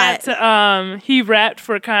a that lot. got to he rapped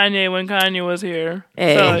for Kanye when Kanye was here.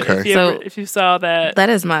 Hey. So Okay. if you saw that, That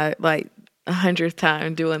is my 100th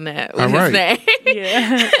time doing that with All his right. name.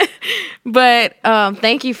 yeah. But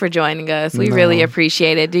thank you for joining us. We really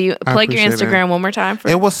appreciate it. Do you plug your appreciate Instagram one more time?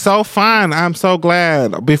 It was so fun. I'm so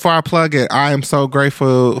glad. Before I plug it, I am so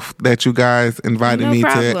grateful that you guys invited No me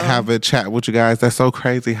problem. to have a chat with you guys. That's so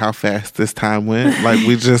crazy how fast this time went. Like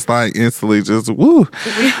we just instantly just woo.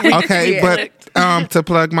 Okay, but to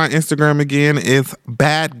plug my Instagram again, it's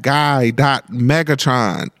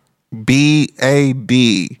badguy.megatron.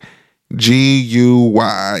 BADGUY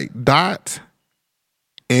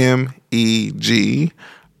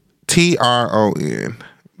MEGTRON.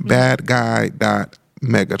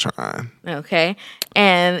 Badguy.megatron. Okay.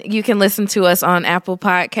 And you can listen to us on Apple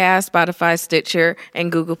Podcasts, Spotify, Stitcher,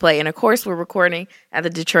 and Google Play. And of course, we're recording at the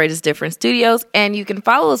Detroit is Different Studios. And you can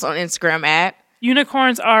follow us on Instagram at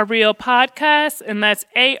Unicorns Are Real podcast, and that's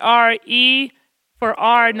ARE for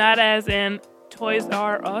R, not as in Toys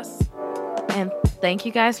R Us. And thank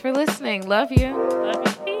you guys for listening. Love you.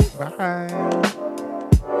 Love you. Peace. Bye.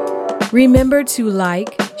 Remember to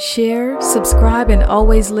like, share, subscribe, and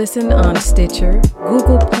always listen on Stitcher,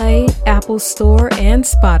 Google Play, Apple Store, and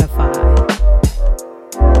Spotify.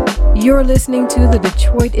 You're listening to the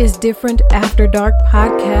Detroit is Different After Dark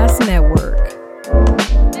Podcast Network.